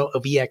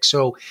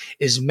EXO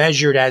is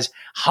measured as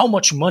how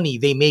much money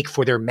they make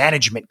for their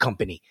management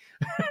company.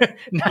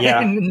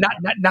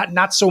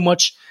 Not so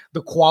much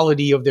the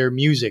quality of their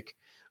music.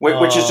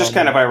 Which is just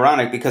kind of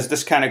ironic because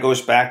this kind of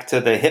goes back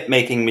to the hit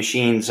making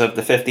machines of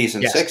the 50s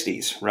and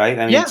 60s, right?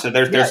 I mean, so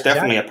there's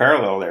definitely a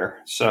parallel there.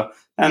 So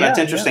that's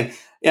interesting. Yeah.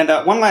 And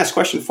one last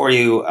question for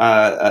you,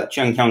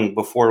 Chung Hyung,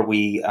 before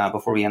we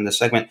end this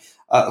segment.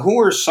 Who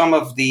are some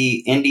of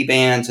the indie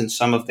bands and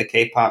some of the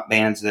K-pop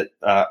bands that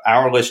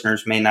our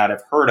listeners may not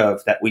have heard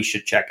of that we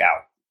should check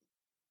out?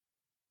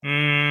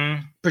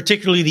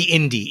 Particularly the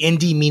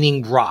indie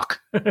meaning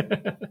rock.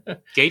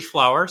 Gate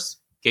Flowers.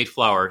 Gay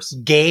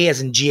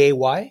as in Gay?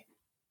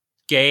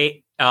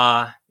 Gay,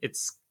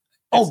 it's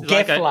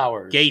Gate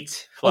Flowers.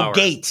 Gate Flowers.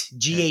 Gate,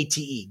 Gate.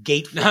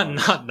 Gate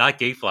Flowers. Not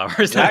Gate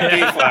Flowers. Not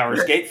Gate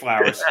Flowers. Gate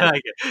Flowers.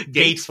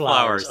 Gate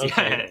Flowers.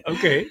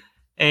 Okay.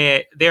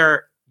 And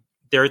they're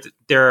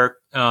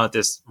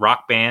this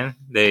rock band.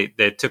 They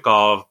took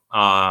off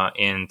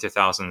in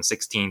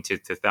 2016 to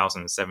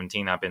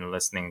 2017. I've been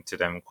listening to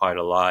them quite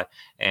a lot,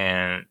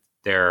 and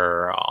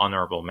their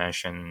honorable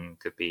mention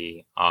could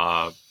be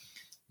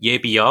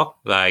Yebiyeok,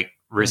 like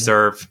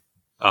reserved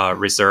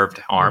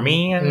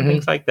army and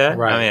things like that.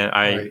 Right. I mean,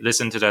 I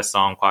listened to that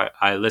song quite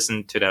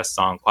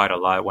a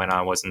lot when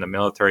I was in the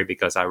military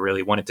because I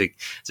really wanted to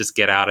just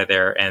get out of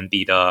there and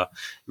be the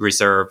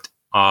reserved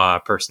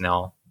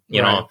personnel.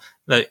 You know,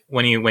 like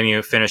when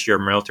you finish your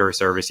military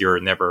service, you're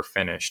never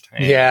finished.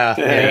 And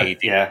they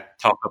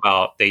talk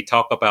about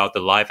the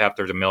life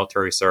after the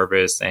military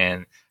service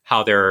and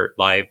how their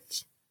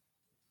life's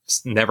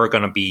never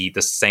going to be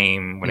the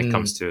same when it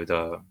comes to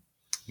the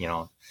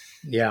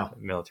Yeah.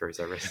 military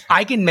service.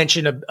 I can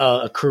mention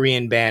a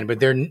Korean band, but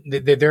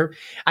they're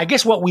I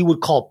guess what we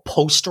would call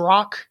post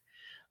rock.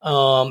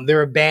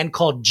 They're a band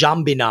called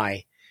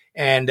Jambinai,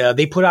 and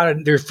they put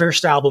out their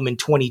first album in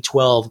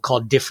 2012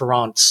 called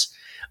Difference.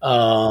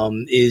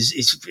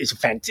 It's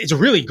a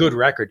really good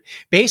record.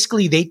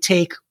 Basically, they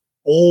take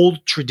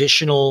old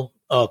traditional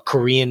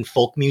Korean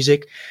folk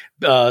music,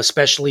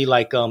 especially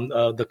like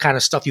the kind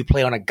of stuff you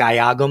play on a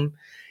gayagum.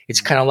 It's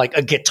kind of like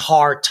a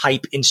guitar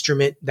type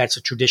instrument that's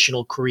a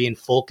traditional Korean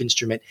folk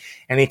instrument,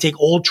 and they take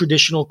old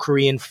traditional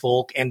Korean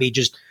folk and they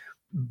just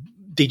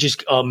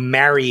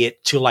marry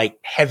it to like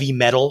heavy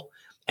metal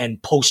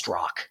and post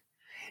rock,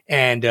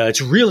 and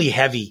it's really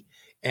heavy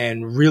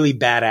and really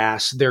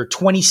badass. Their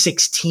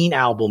 2016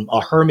 album, A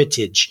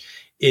Hermitage,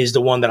 is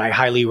the one that I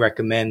highly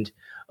recommend.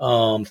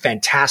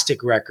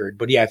 Fantastic record.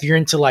 But yeah, if you're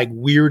into like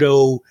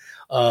weirdo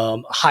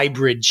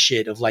hybrid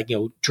shit of like,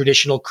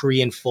 traditional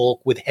Korean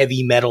folk with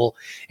heavy metal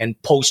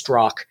and post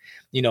rock,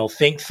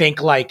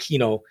 think like,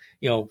 think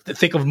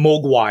of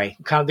Mogwai.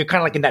 They're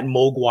kind of like in that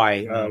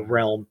Mogwai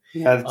realm.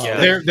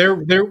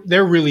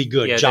 They're really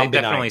good. Yeah, Jambinai.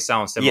 they definitely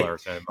sound similar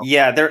to them.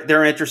 Yeah,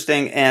 they're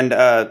interesting, and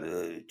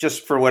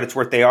just for what it's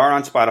worth, they are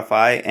on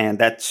Spotify, and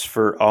that's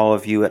for all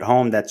of you at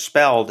home. That's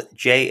spelled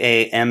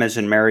JAM as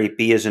in Mary,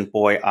 B as in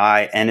boy,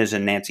 I, N as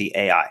in Nancy,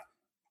 AI.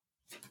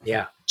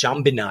 Yeah,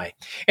 Jambinai.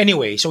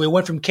 Anyway, so we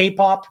went from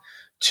K-pop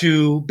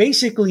to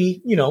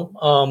basically,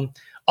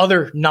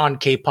 other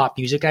non-K-pop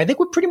music. I think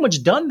we're pretty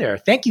much done there.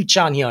 Thank you,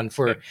 Chanhyun,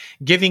 for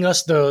giving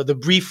us the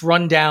brief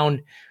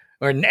rundown,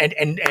 and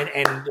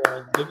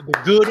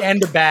the good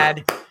and the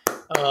bad,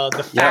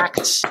 the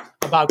facts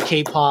about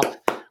K-pop,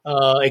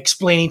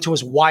 explaining to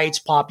us why it's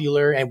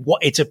popular and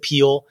what its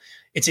appeal,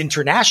 its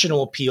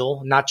international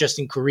appeal, not just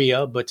in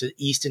Korea, but to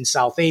East and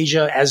South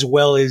Asia, as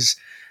well as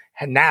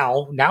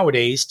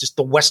nowadays, just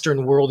the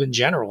Western world in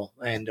general.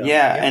 And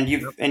and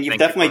you've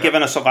definitely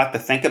given us a lot to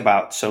think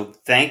about. So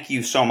thank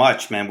you so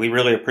much, man. We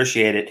really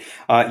appreciate it.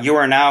 You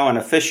are now an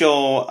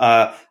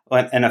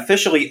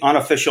officially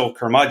unofficial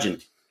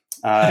curmudgeon.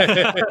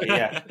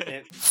 Yeah.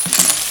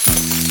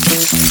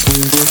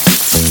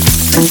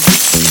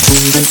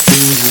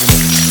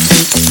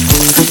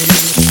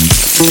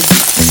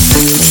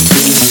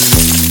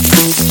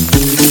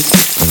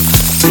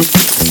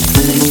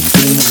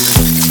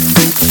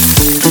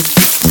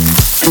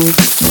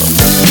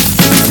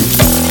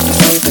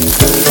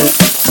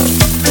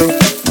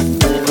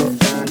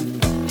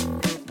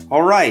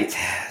 All right,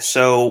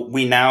 so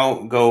we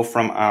now go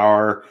from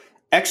our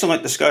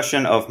excellent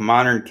discussion of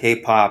modern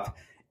K-pop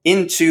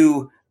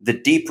into the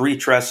deep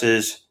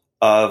recesses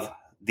of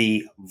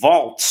the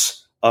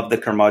vaults of the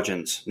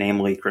curmudgeons,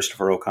 namely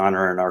Christopher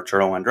O'Connor and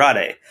Arturo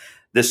Andrade.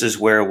 This is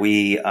where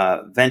we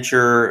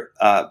venture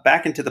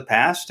back into the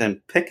past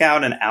and pick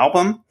out an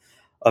album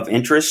of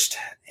interest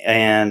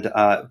and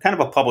kind of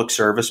a public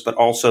service, but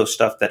also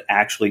stuff that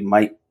actually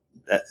might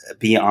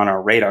be on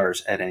our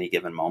radars at any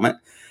given moment.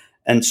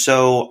 And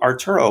so,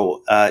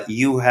 Arturo,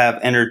 you have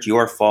entered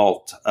your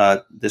vault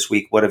this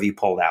week. What have you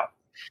pulled out?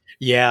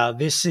 Yeah,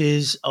 this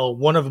is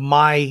one of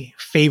my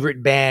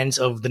favorite bands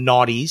of the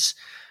noughties.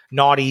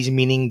 Noughties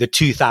meaning the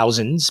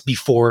 2000s,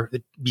 before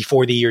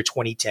the year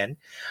 2010.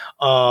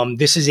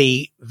 This is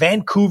a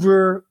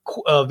Vancouver,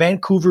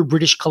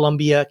 British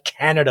Columbia,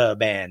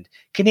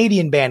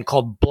 Canadian band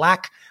called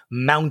Black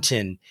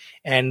Mountain,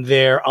 and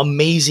their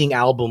amazing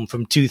album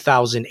from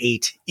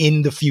 2008,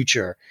 In the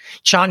Future.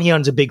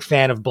 Chanhyun's a big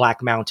fan of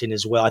Black Mountain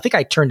as well. I think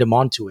I turned him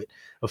onto it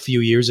a few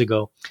years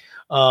ago.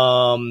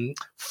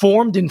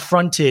 Formed and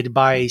fronted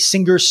by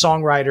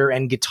singer-songwriter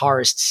and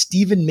guitarist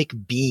Stephen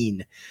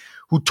McBean,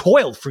 who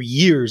toiled for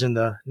years in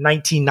the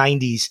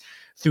 1990s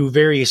through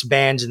various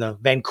bands in the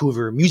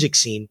Vancouver music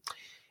scene.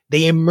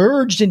 They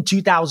emerged in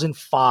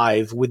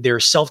 2005 with their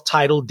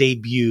self-titled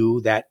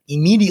debut that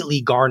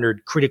immediately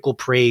garnered critical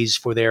praise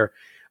for their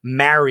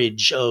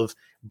marriage of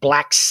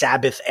Black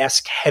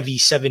Sabbath-esque heavy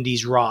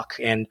 70s rock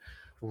and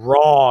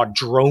raw,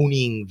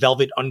 droning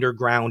Velvet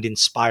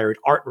Underground-inspired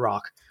art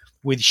rock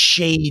with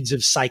shades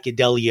of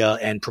psychedelia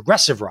and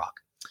progressive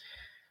rock.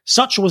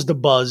 Such was the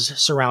buzz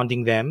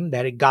surrounding them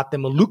that it got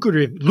them a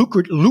lucrative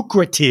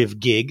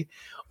gig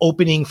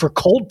opening for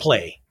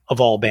Coldplay,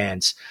 of all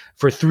bands,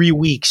 for 3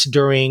 weeks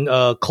during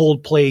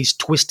Coldplay's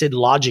Twisted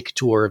Logic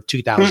tour of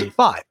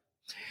 2005.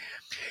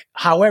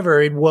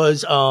 However, it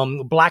was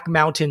Black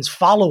Mountain's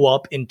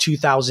follow-up in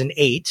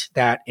 2008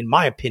 that, in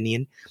my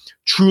opinion,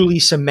 truly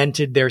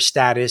cemented their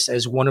status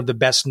as one of the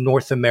best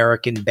North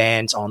American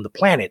bands on the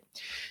planet,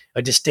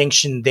 a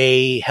distinction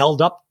they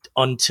held up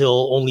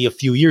until only a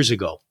few years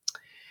ago.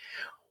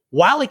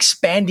 While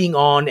expanding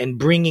on and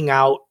bringing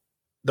out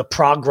the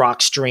prog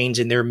rock strains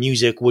in their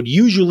music would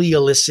usually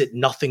elicit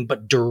nothing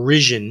but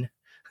derision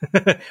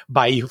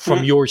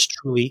from yours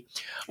truly,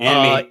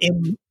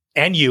 in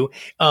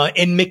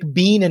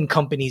McBean and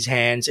Company's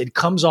hands, it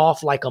comes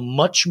off like a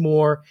much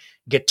more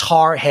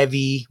guitar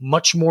heavy,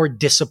 much more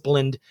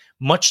disciplined,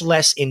 much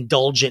less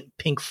indulgent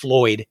Pink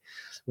Floyd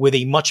with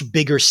a much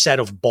bigger set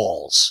of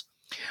balls.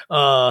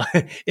 Uh,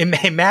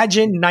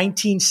 Imagine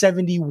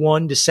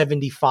 1971 to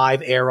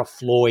 75 era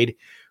Floyd,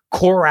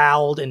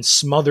 corralled and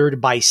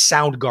smothered by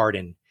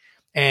Soundgarden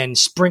and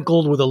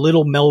sprinkled with a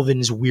little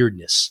Melvin's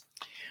weirdness.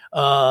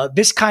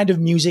 This kind of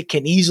music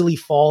can easily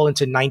fall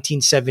into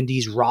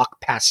 1970s rock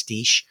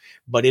pastiche,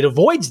 but it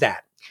avoids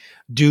that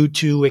due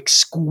to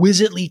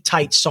exquisitely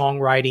tight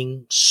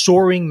songwriting,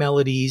 soaring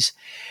melodies,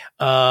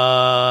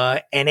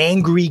 an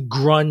angry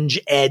grunge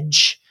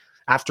edge.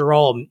 After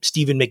all,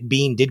 Stephen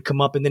McBean did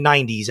come up in the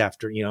 90s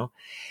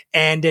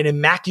and an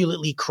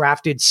immaculately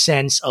crafted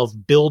sense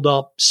of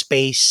build-up,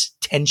 space,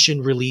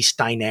 tension release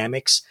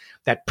dynamics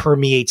that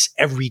permeates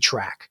every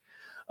track.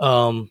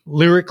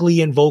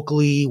 Lyrically and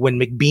vocally, when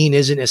McBean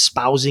isn't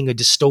espousing a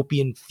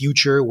dystopian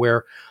future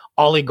where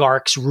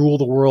oligarchs rule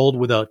the world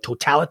with a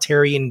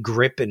totalitarian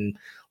grip and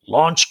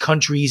launch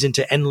countries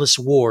into endless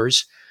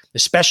wars,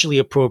 especially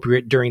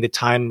appropriate during the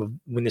time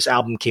when this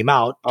album came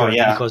out,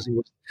 because it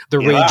was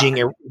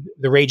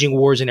the raging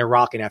wars in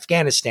Iraq and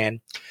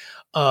Afghanistan.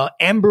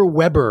 Amber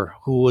Weber,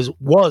 who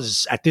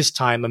was at this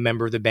time a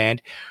member of the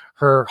band,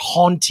 her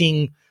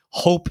haunting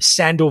Hope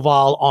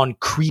Sandoval on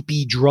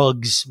creepy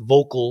drugs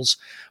vocals,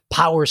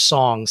 power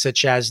songs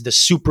such as the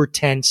super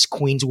tense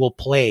Queens Will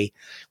Play,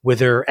 with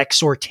her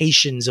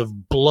exhortations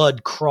of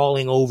blood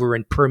crawling over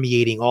and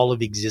permeating all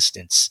of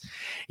existence.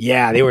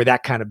 Yeah, they were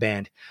that kind of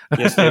band.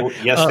 Yes,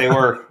 they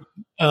were.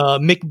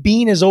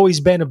 McBean has always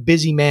been a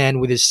busy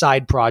man with his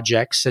side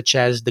projects, such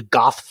as the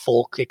goth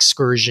folk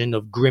excursion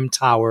of Grim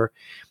Tower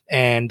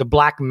and the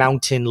Black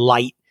Mountain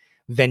Light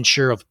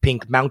venture of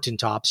Pink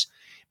Mountaintops.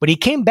 But he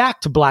came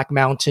back to Black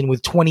Mountain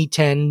with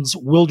 2010's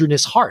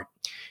Wilderness Heart,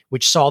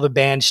 which saw the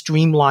band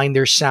streamline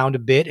their sound a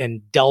bit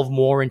and delve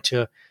more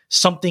into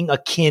something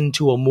akin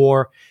to a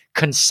more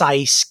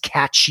concise,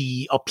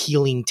 catchy,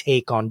 appealing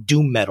take on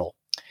doom metal.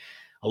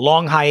 A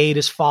long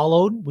hiatus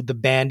followed, with the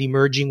band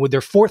emerging with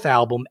their fourth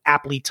album,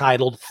 aptly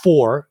titled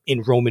 4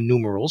 in Roman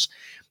numerals,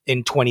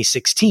 in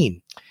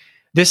 2016.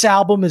 This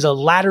album is a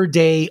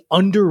latter-day,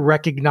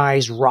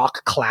 under-recognized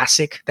rock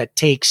classic that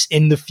takes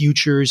In the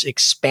Future's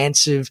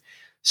expansive,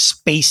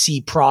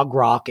 spacey prog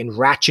rock and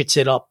ratchets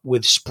it up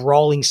with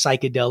sprawling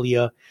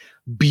psychedelia,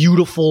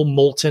 beautiful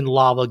molten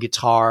lava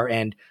guitar,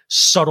 and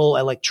subtle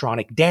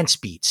electronic dance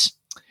beats.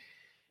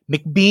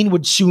 McBean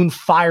would soon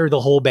fire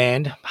the whole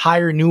band,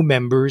 hire new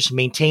members,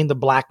 maintain the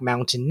Black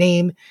Mountain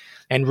name,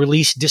 and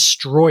release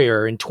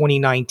Destroyer in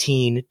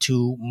 2019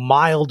 to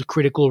mild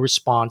critical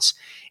response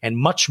and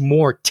much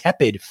more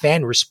tepid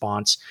fan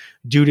response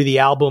due to the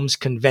album's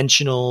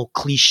conventional,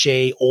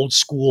 cliche,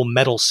 old-school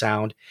metal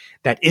sound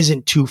that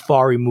isn't too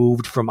far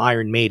removed from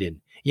Iron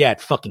Maiden. Yeah,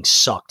 it fucking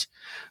sucked.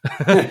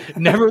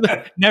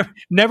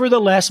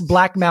 Nevertheless,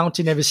 Black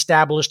Mountain have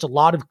established a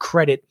lot of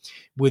credit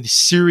with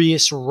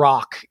serious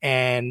rock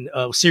and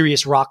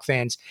serious rock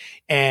fans,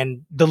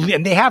 and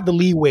they have the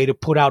leeway to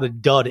put out a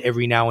dud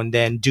every now and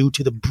then due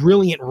to the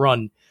brilliant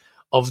run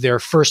of their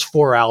first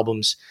 4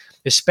 albums,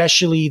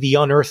 especially the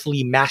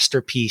unearthly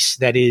masterpiece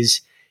that is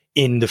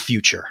In the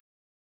Future.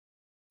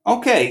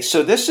 Okay,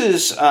 so this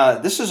is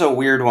a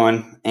weird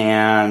one,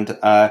 and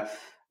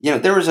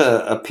there was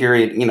a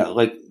period,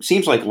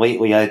 seems like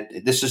lately,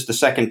 this is the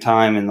second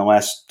time in the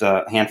last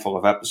handful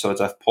of episodes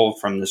I've pulled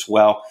from this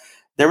well.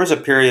 There was a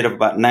period of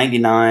about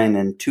 99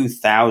 and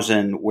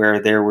 2000 where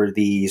there were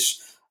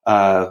these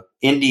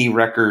indie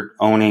record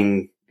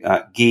owning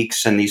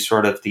geeks and these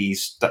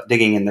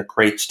digging in the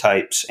crates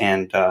types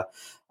and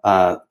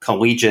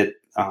collegiate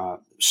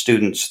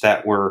students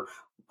that were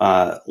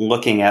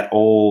looking at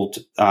old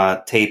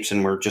tapes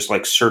and were just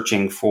like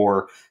searching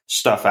for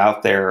stuff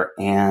out there,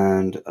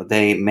 and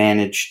they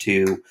managed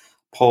to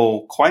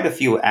pull quite a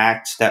few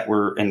acts that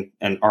were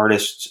and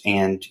artists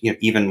and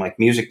even like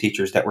music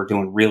teachers that were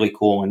doing really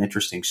cool and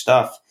interesting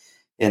stuff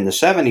in the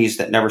 70s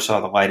that never saw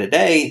the light of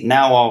day.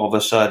 Now all of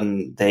a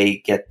sudden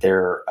they get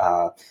their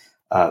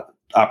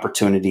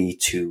opportunity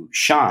to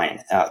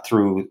shine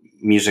through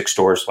music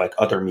stores like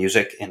Other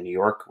Music in New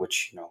York,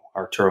 which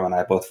Arturo and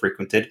I both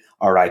frequented,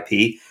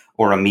 RIP,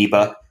 or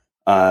Amoeba,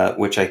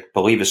 which I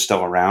believe is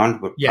still around.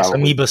 But yes,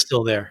 Amoeba's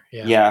still there.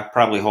 Yeah,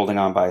 probably holding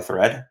on by a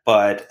thread.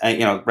 But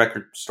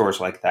record stores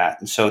like that.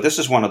 And so this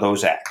is one of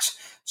those acts.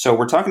 So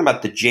we're talking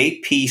about the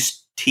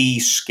JPT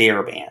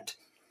Scare Band.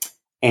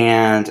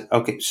 And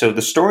okay, so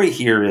the story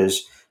here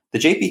is the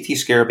JPT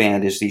Scare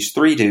Band is these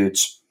 3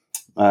 dudes.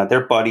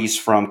 They're buddies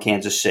from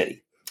Kansas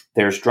City.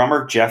 There's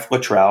drummer Jeff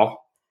Luttrell.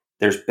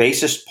 There's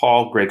bassist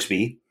Paul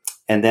Grigsby.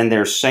 And then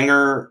there's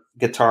singer,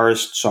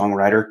 guitarist,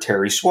 songwriter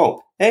Terry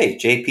Swope. Hey,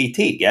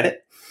 JPT, get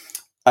it?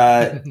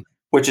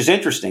 Which is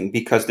interesting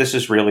because this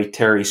is really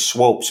Terry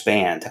Swope's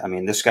band. I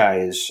mean, this guy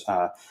is,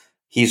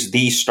 he's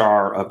the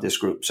star of this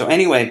group. So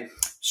anyway,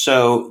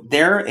 so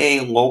they're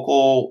a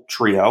local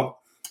trio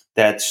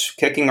that's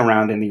kicking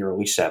around in the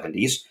early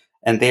 70s,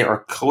 and they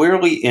are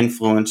clearly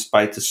influenced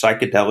by the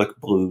psychedelic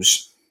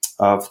blues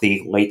of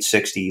the late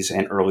 60s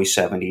and early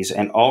 70s,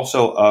 and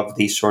also of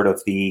the sort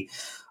of the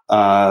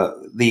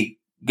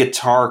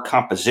guitar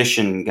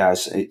composition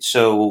guys.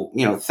 So,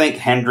 think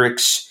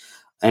Hendrix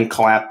and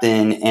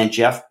Clapton and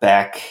Jeff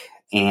Beck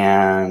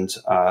and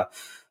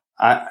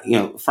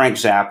Frank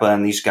Zappa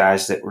and these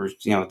guys that were,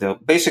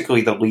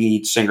 basically the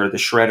lead singer, the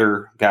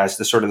shredder guys,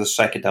 the sort of the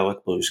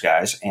psychedelic blues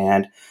guys.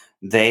 And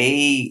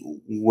they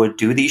would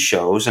do these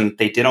shows, and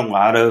they did a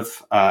lot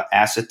of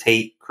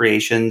acetate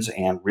creations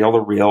and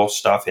reel-to-reel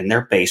stuff in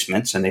their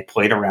basements, and they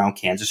played around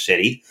Kansas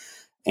City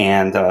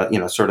and,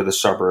 sort of the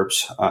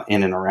suburbs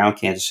in and around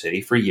Kansas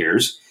City for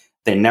years.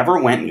 They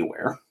never went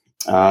anywhere.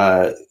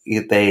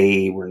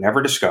 They were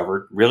never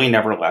discovered, really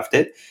never left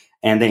it,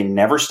 and they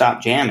never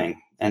stopped jamming.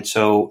 And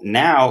so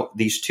now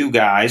these two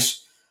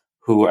guys,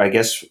 who I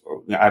guess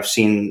I've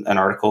seen an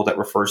article that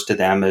refers to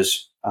them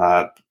as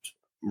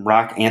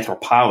rock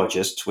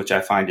anthropologists, which I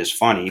find is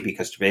funny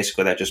because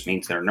basically that just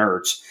means they're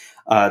nerds.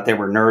 They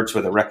were nerds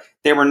with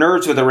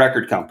a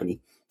record company,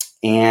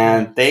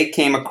 and they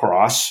came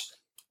across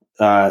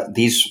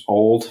these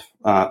old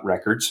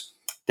records.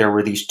 There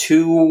were these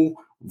two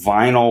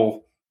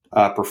vinyl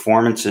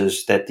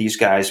performances that these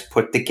guys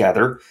put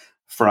together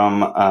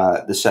from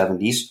the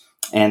 70s.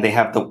 And they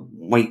have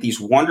these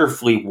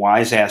wonderfully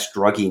wise-ass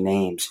druggy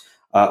names.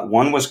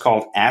 One was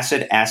called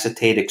Acid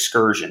Acetate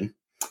Excursion.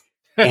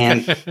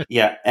 And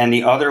and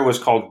the other was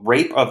called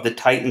Rape of the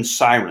Titan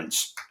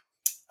Sirens.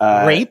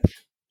 Rape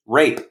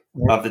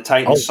of the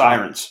Titan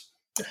Sirens.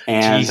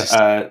 And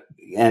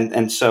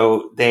and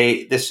so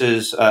this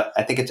is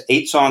I think it's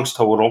 8 songs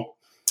total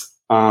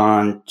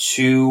on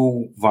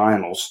 2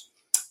 vinyls.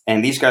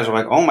 And these guys are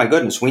like, oh my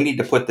goodness, we need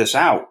to put this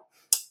out.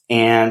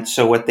 And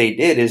so what they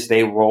did is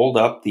they rolled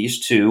up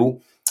these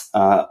 2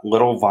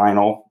 little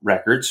vinyl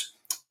records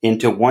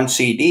into one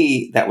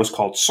CD that was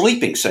called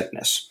Sleeping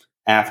Sickness,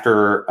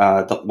 after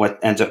what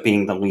ends up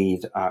being the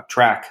lead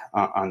track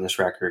on this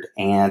record.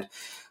 And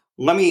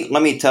let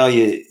me tell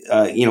you,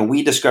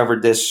 we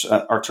discovered this,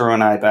 Arturo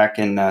and I, back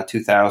in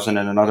 2000,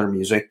 and other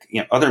music,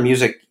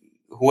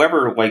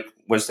 whoever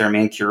was their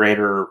main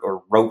curator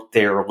or wrote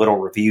their little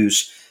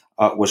reviews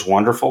was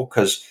wonderful,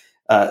 because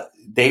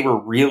they were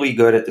really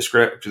good at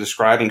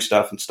describing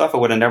stuff, and stuff I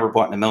would have never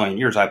bought in a million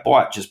years. I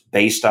bought just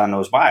based on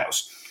those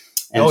bios.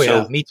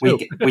 And me too.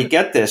 we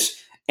get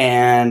this,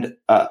 and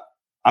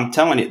I'm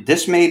telling you,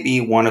 this may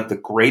be one of the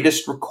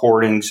greatest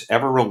recordings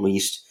ever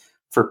released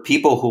for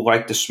people who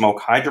like to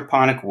smoke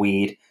hydroponic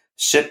weed,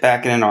 sit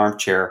back in an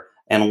armchair,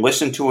 and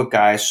listen to a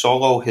guy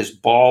solo his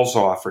balls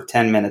off for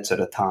 10 minutes at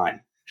a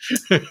time.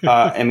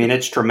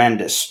 It's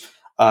tremendous.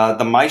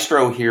 The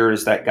maestro here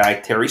is that guy,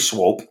 Terry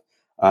Swope.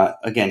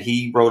 Again,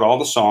 he wrote all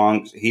the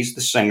songs. He's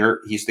the singer.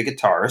 He's the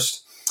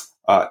guitarist.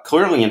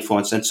 Clearly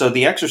influenced. And so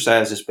the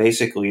exercise is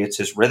basically, it's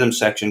his rhythm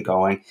section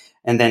going,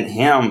 and then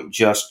him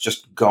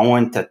just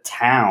going to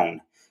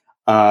town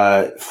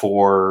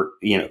for,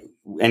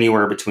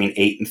 anywhere between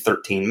 8 and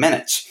 13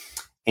 minutes.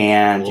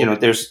 And, cool.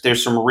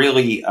 There's some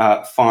really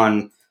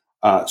fun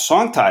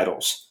song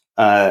titles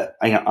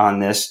on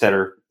this that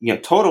are,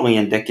 totally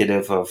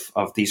indicative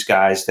of these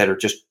guys that are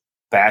just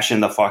bashing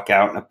the fuck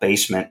out in a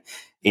basement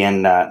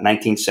in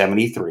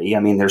 1973.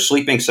 There's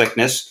Sleeping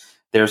Sickness.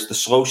 There's the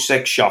Slow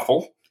Sick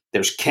Shuffle.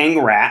 There's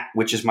King Rat,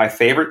 which is my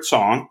favorite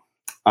song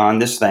on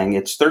this thing.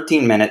 It's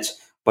 13 minutes,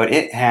 but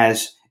it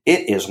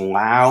is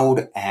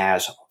loud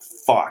as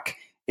fuck.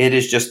 It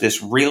is just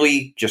this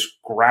really just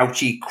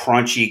grouchy,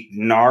 crunchy,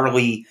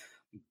 gnarly,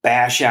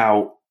 bash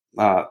out,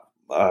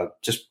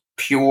 just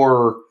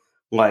pure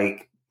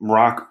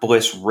rock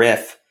bliss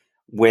riff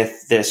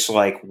with this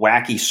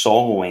wacky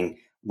soloing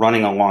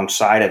running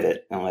alongside of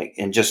it,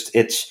 and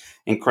it's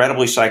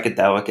incredibly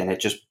psychedelic, and it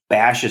just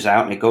bashes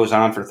out, and it goes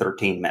on for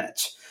 13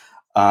 minutes.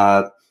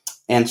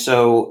 And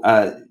so,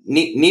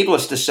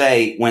 needless to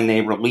say, when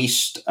they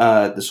released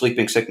the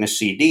Sleeping Sickness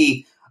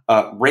CD,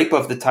 Rape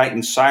of the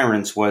Titan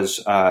Sirens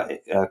was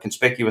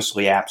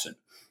conspicuously absent,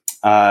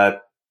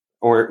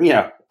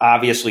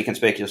 obviously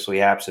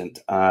conspicuously absent.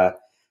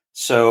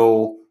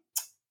 So,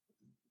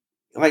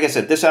 like I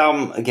said, this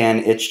album,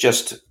 again,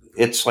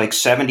 it's like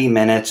 70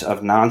 minutes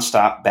of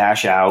nonstop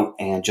bash out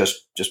and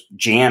just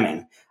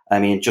jamming.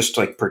 Just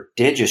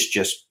prodigious,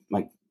 just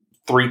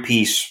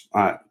 3-piece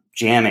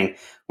jamming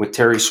with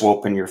Terry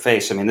Swope in your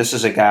face. This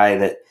is a guy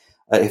that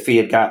if he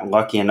had gotten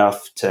lucky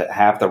enough to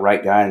have the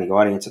right guy in the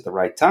audience at the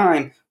right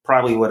time,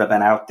 probably would have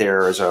been out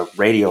there as a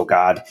radio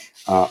god,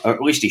 or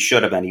at least he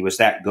should have been. He was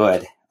that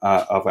good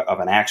of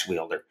an axe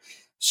wielder.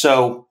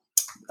 So,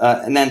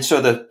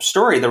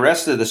 the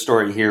rest of the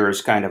story here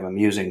is kind of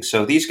amusing.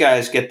 So these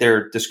guys get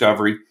their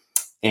discovery,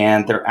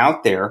 and they're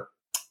out there,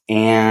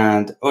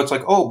 and it's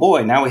like, oh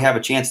boy, now we have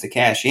a chance to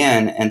cash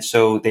in. And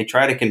so they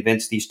try to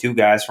convince these 2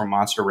 guys from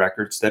Monster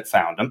Records that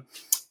found them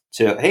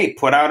to, hey,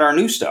 put out our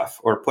new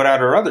stuff or put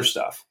out our other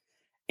stuff.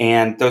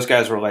 And those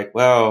guys were like,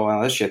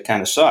 well, this shit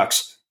kind of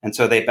sucks. And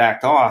so they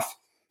backed off.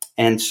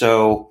 And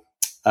so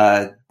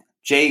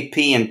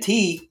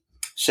JP&T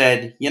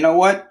said, you know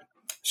what?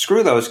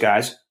 Screw those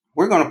guys.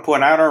 We're going to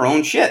put out our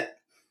own shit.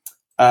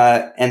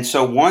 And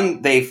so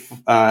they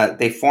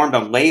formed a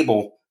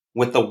label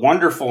with the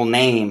wonderful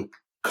name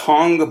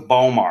Kung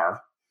Bomar.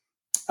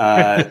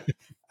 I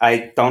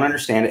don't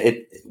understand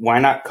it. Why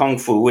not Kung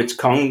Fu? It's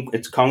Kung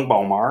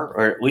Bomar,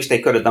 or at least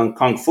they could have done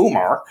Kung Fu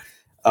Mar.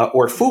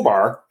 or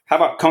Fubar. How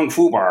about Kung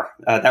Fu Bar?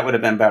 That would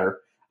have been better.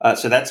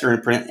 So that's their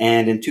imprint.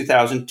 And in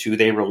 2002,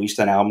 they released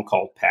an album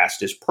called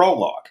Past is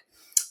Prologue,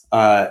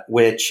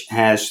 which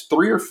has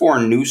 3 or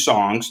 4 new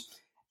songs.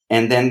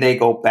 And then they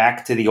go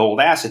back to the old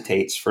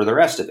acetates for the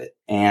rest of it.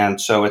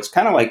 And so it's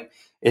kind of like,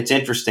 it's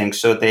interesting.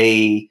 So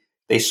they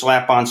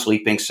slap on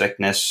Sleeping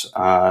Sickness.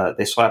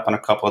 They slap on a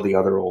couple of the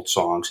other old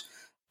songs.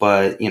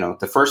 But,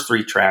 the first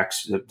 3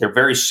 tracks, they're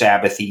very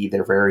Sabbathy.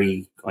 They're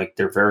very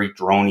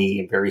droney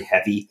and very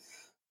heavy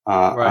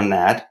on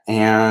that.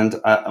 And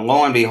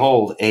lo and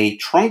behold, a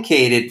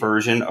truncated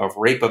version of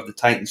Rape of the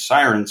Titan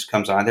Sirens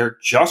comes on. They're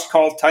just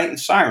called Titan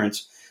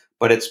Sirens,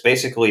 but it's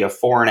basically a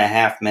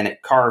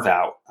 4.5-minute carve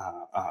out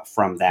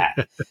from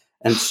that.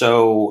 And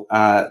so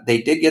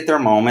they did get their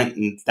moment,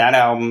 and that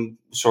album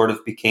sort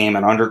of became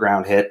an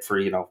underground hit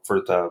for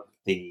the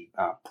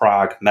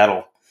prog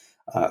metal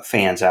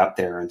fans out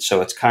there. And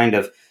so it's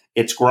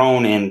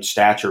grown in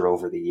stature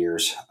over the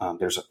years.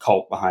 There's a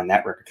cult behind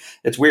that record.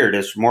 It's weird.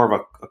 It's more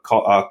of a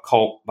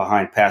cult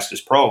behind Past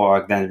is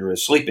Prologue than there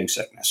is Sleeping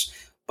Sickness.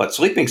 But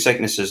Sleeping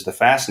Sickness is the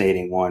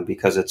fascinating one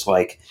because it's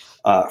like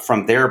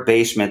from their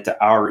basement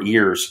to our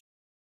ears.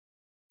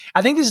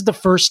 I think this is the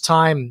first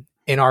time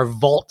in our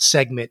Vault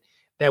segment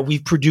that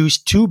we've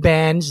produced 2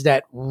 bands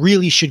that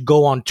really should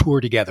go on tour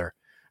together.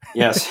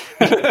 Yes.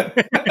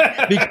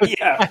 Because,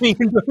 yeah. I mean,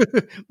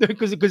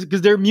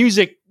 because their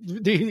music,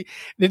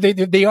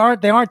 they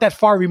aren't that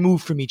far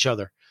removed from each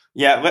other.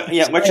 Let's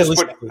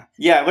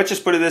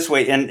just put it this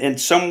way. In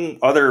some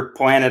other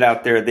planet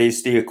out there,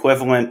 there's the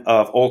equivalent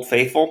of Old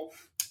Faithful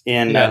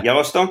in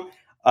Yellowstone.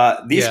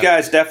 These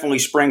guys definitely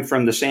spring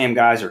from the same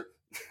geyser.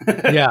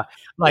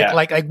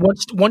 Like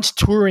once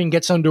touring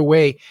gets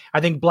underway,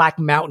 I think Black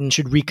Mountain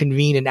should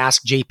reconvene and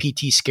ask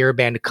JPT Scare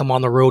Band to come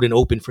on the road and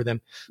open for them.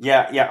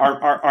 Yeah.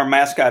 Our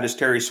mascot is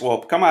Terry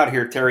Swope. Come out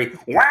here, Terry.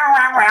 Wow,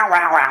 wow, wow,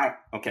 wow, wow.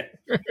 Okay.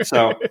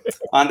 So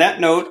on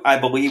that note, I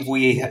believe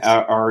we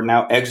are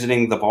now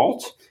exiting the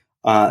vault.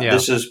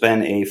 This has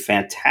been a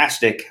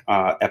fantastic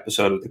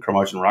episode of the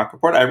Curmudgeon Rock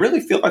Report. I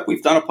really feel like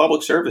we've done a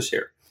public service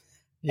here.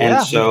 Yeah,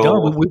 and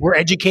so we're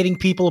educating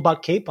people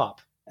about K-pop.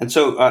 And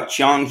so,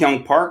 Cheong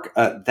Hyung Park,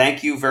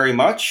 thank you very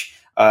much.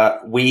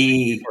 Thank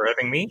you for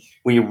having me.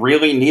 We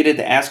really needed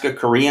to ask a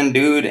Korean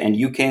dude, and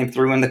you came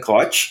through in the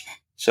clutch.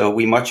 So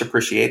we much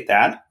appreciate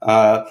that.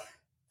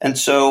 And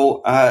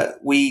so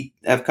we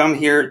have come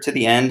here to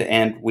the end,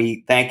 and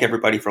we thank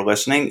everybody for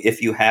listening.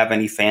 If you have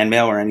any fan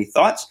mail or any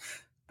thoughts,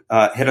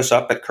 hit us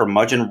up at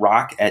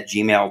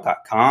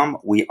curmudgeonrock@gmail.com.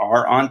 We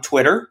are on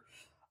Twitter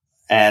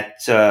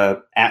at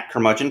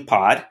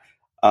curmudgeonpod.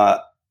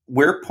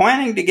 We're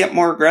planning to get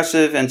more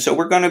aggressive, and so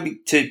we're going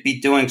to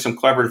be doing some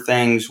clever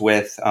things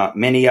with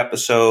mini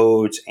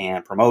episodes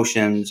and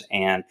promotions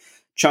and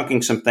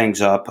chunking some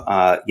things up.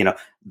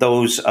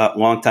 Those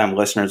longtime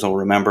listeners will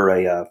remember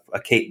a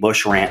Kate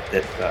Bush rant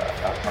that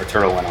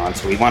Arturo went on,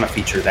 so we want to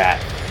feature that.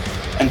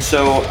 And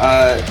so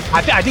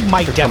I think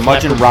Mike Def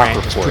Curmudgeon Rock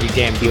is pretty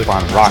damn good. Keep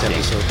on rocking.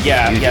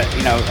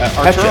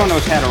 Arturo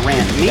knows how to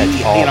rant. Me,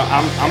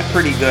 I'm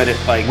pretty good at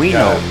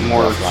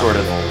more sort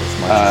of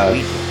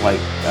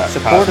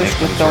support us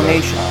with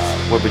donations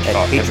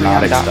at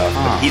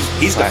patreon.com.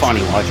 He's the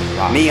funny one.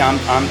 Me, I'm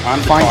the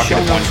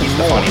talkative one. He's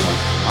the funny one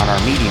on our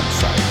Medium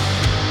site.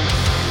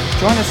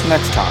 Join us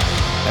next time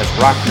as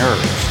rock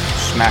nerds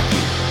smack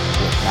you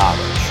with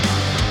knowledge.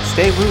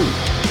 Stay rude,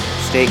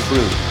 stay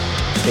crude,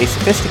 stay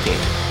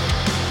sophisticated.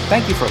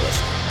 Thank you for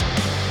listening.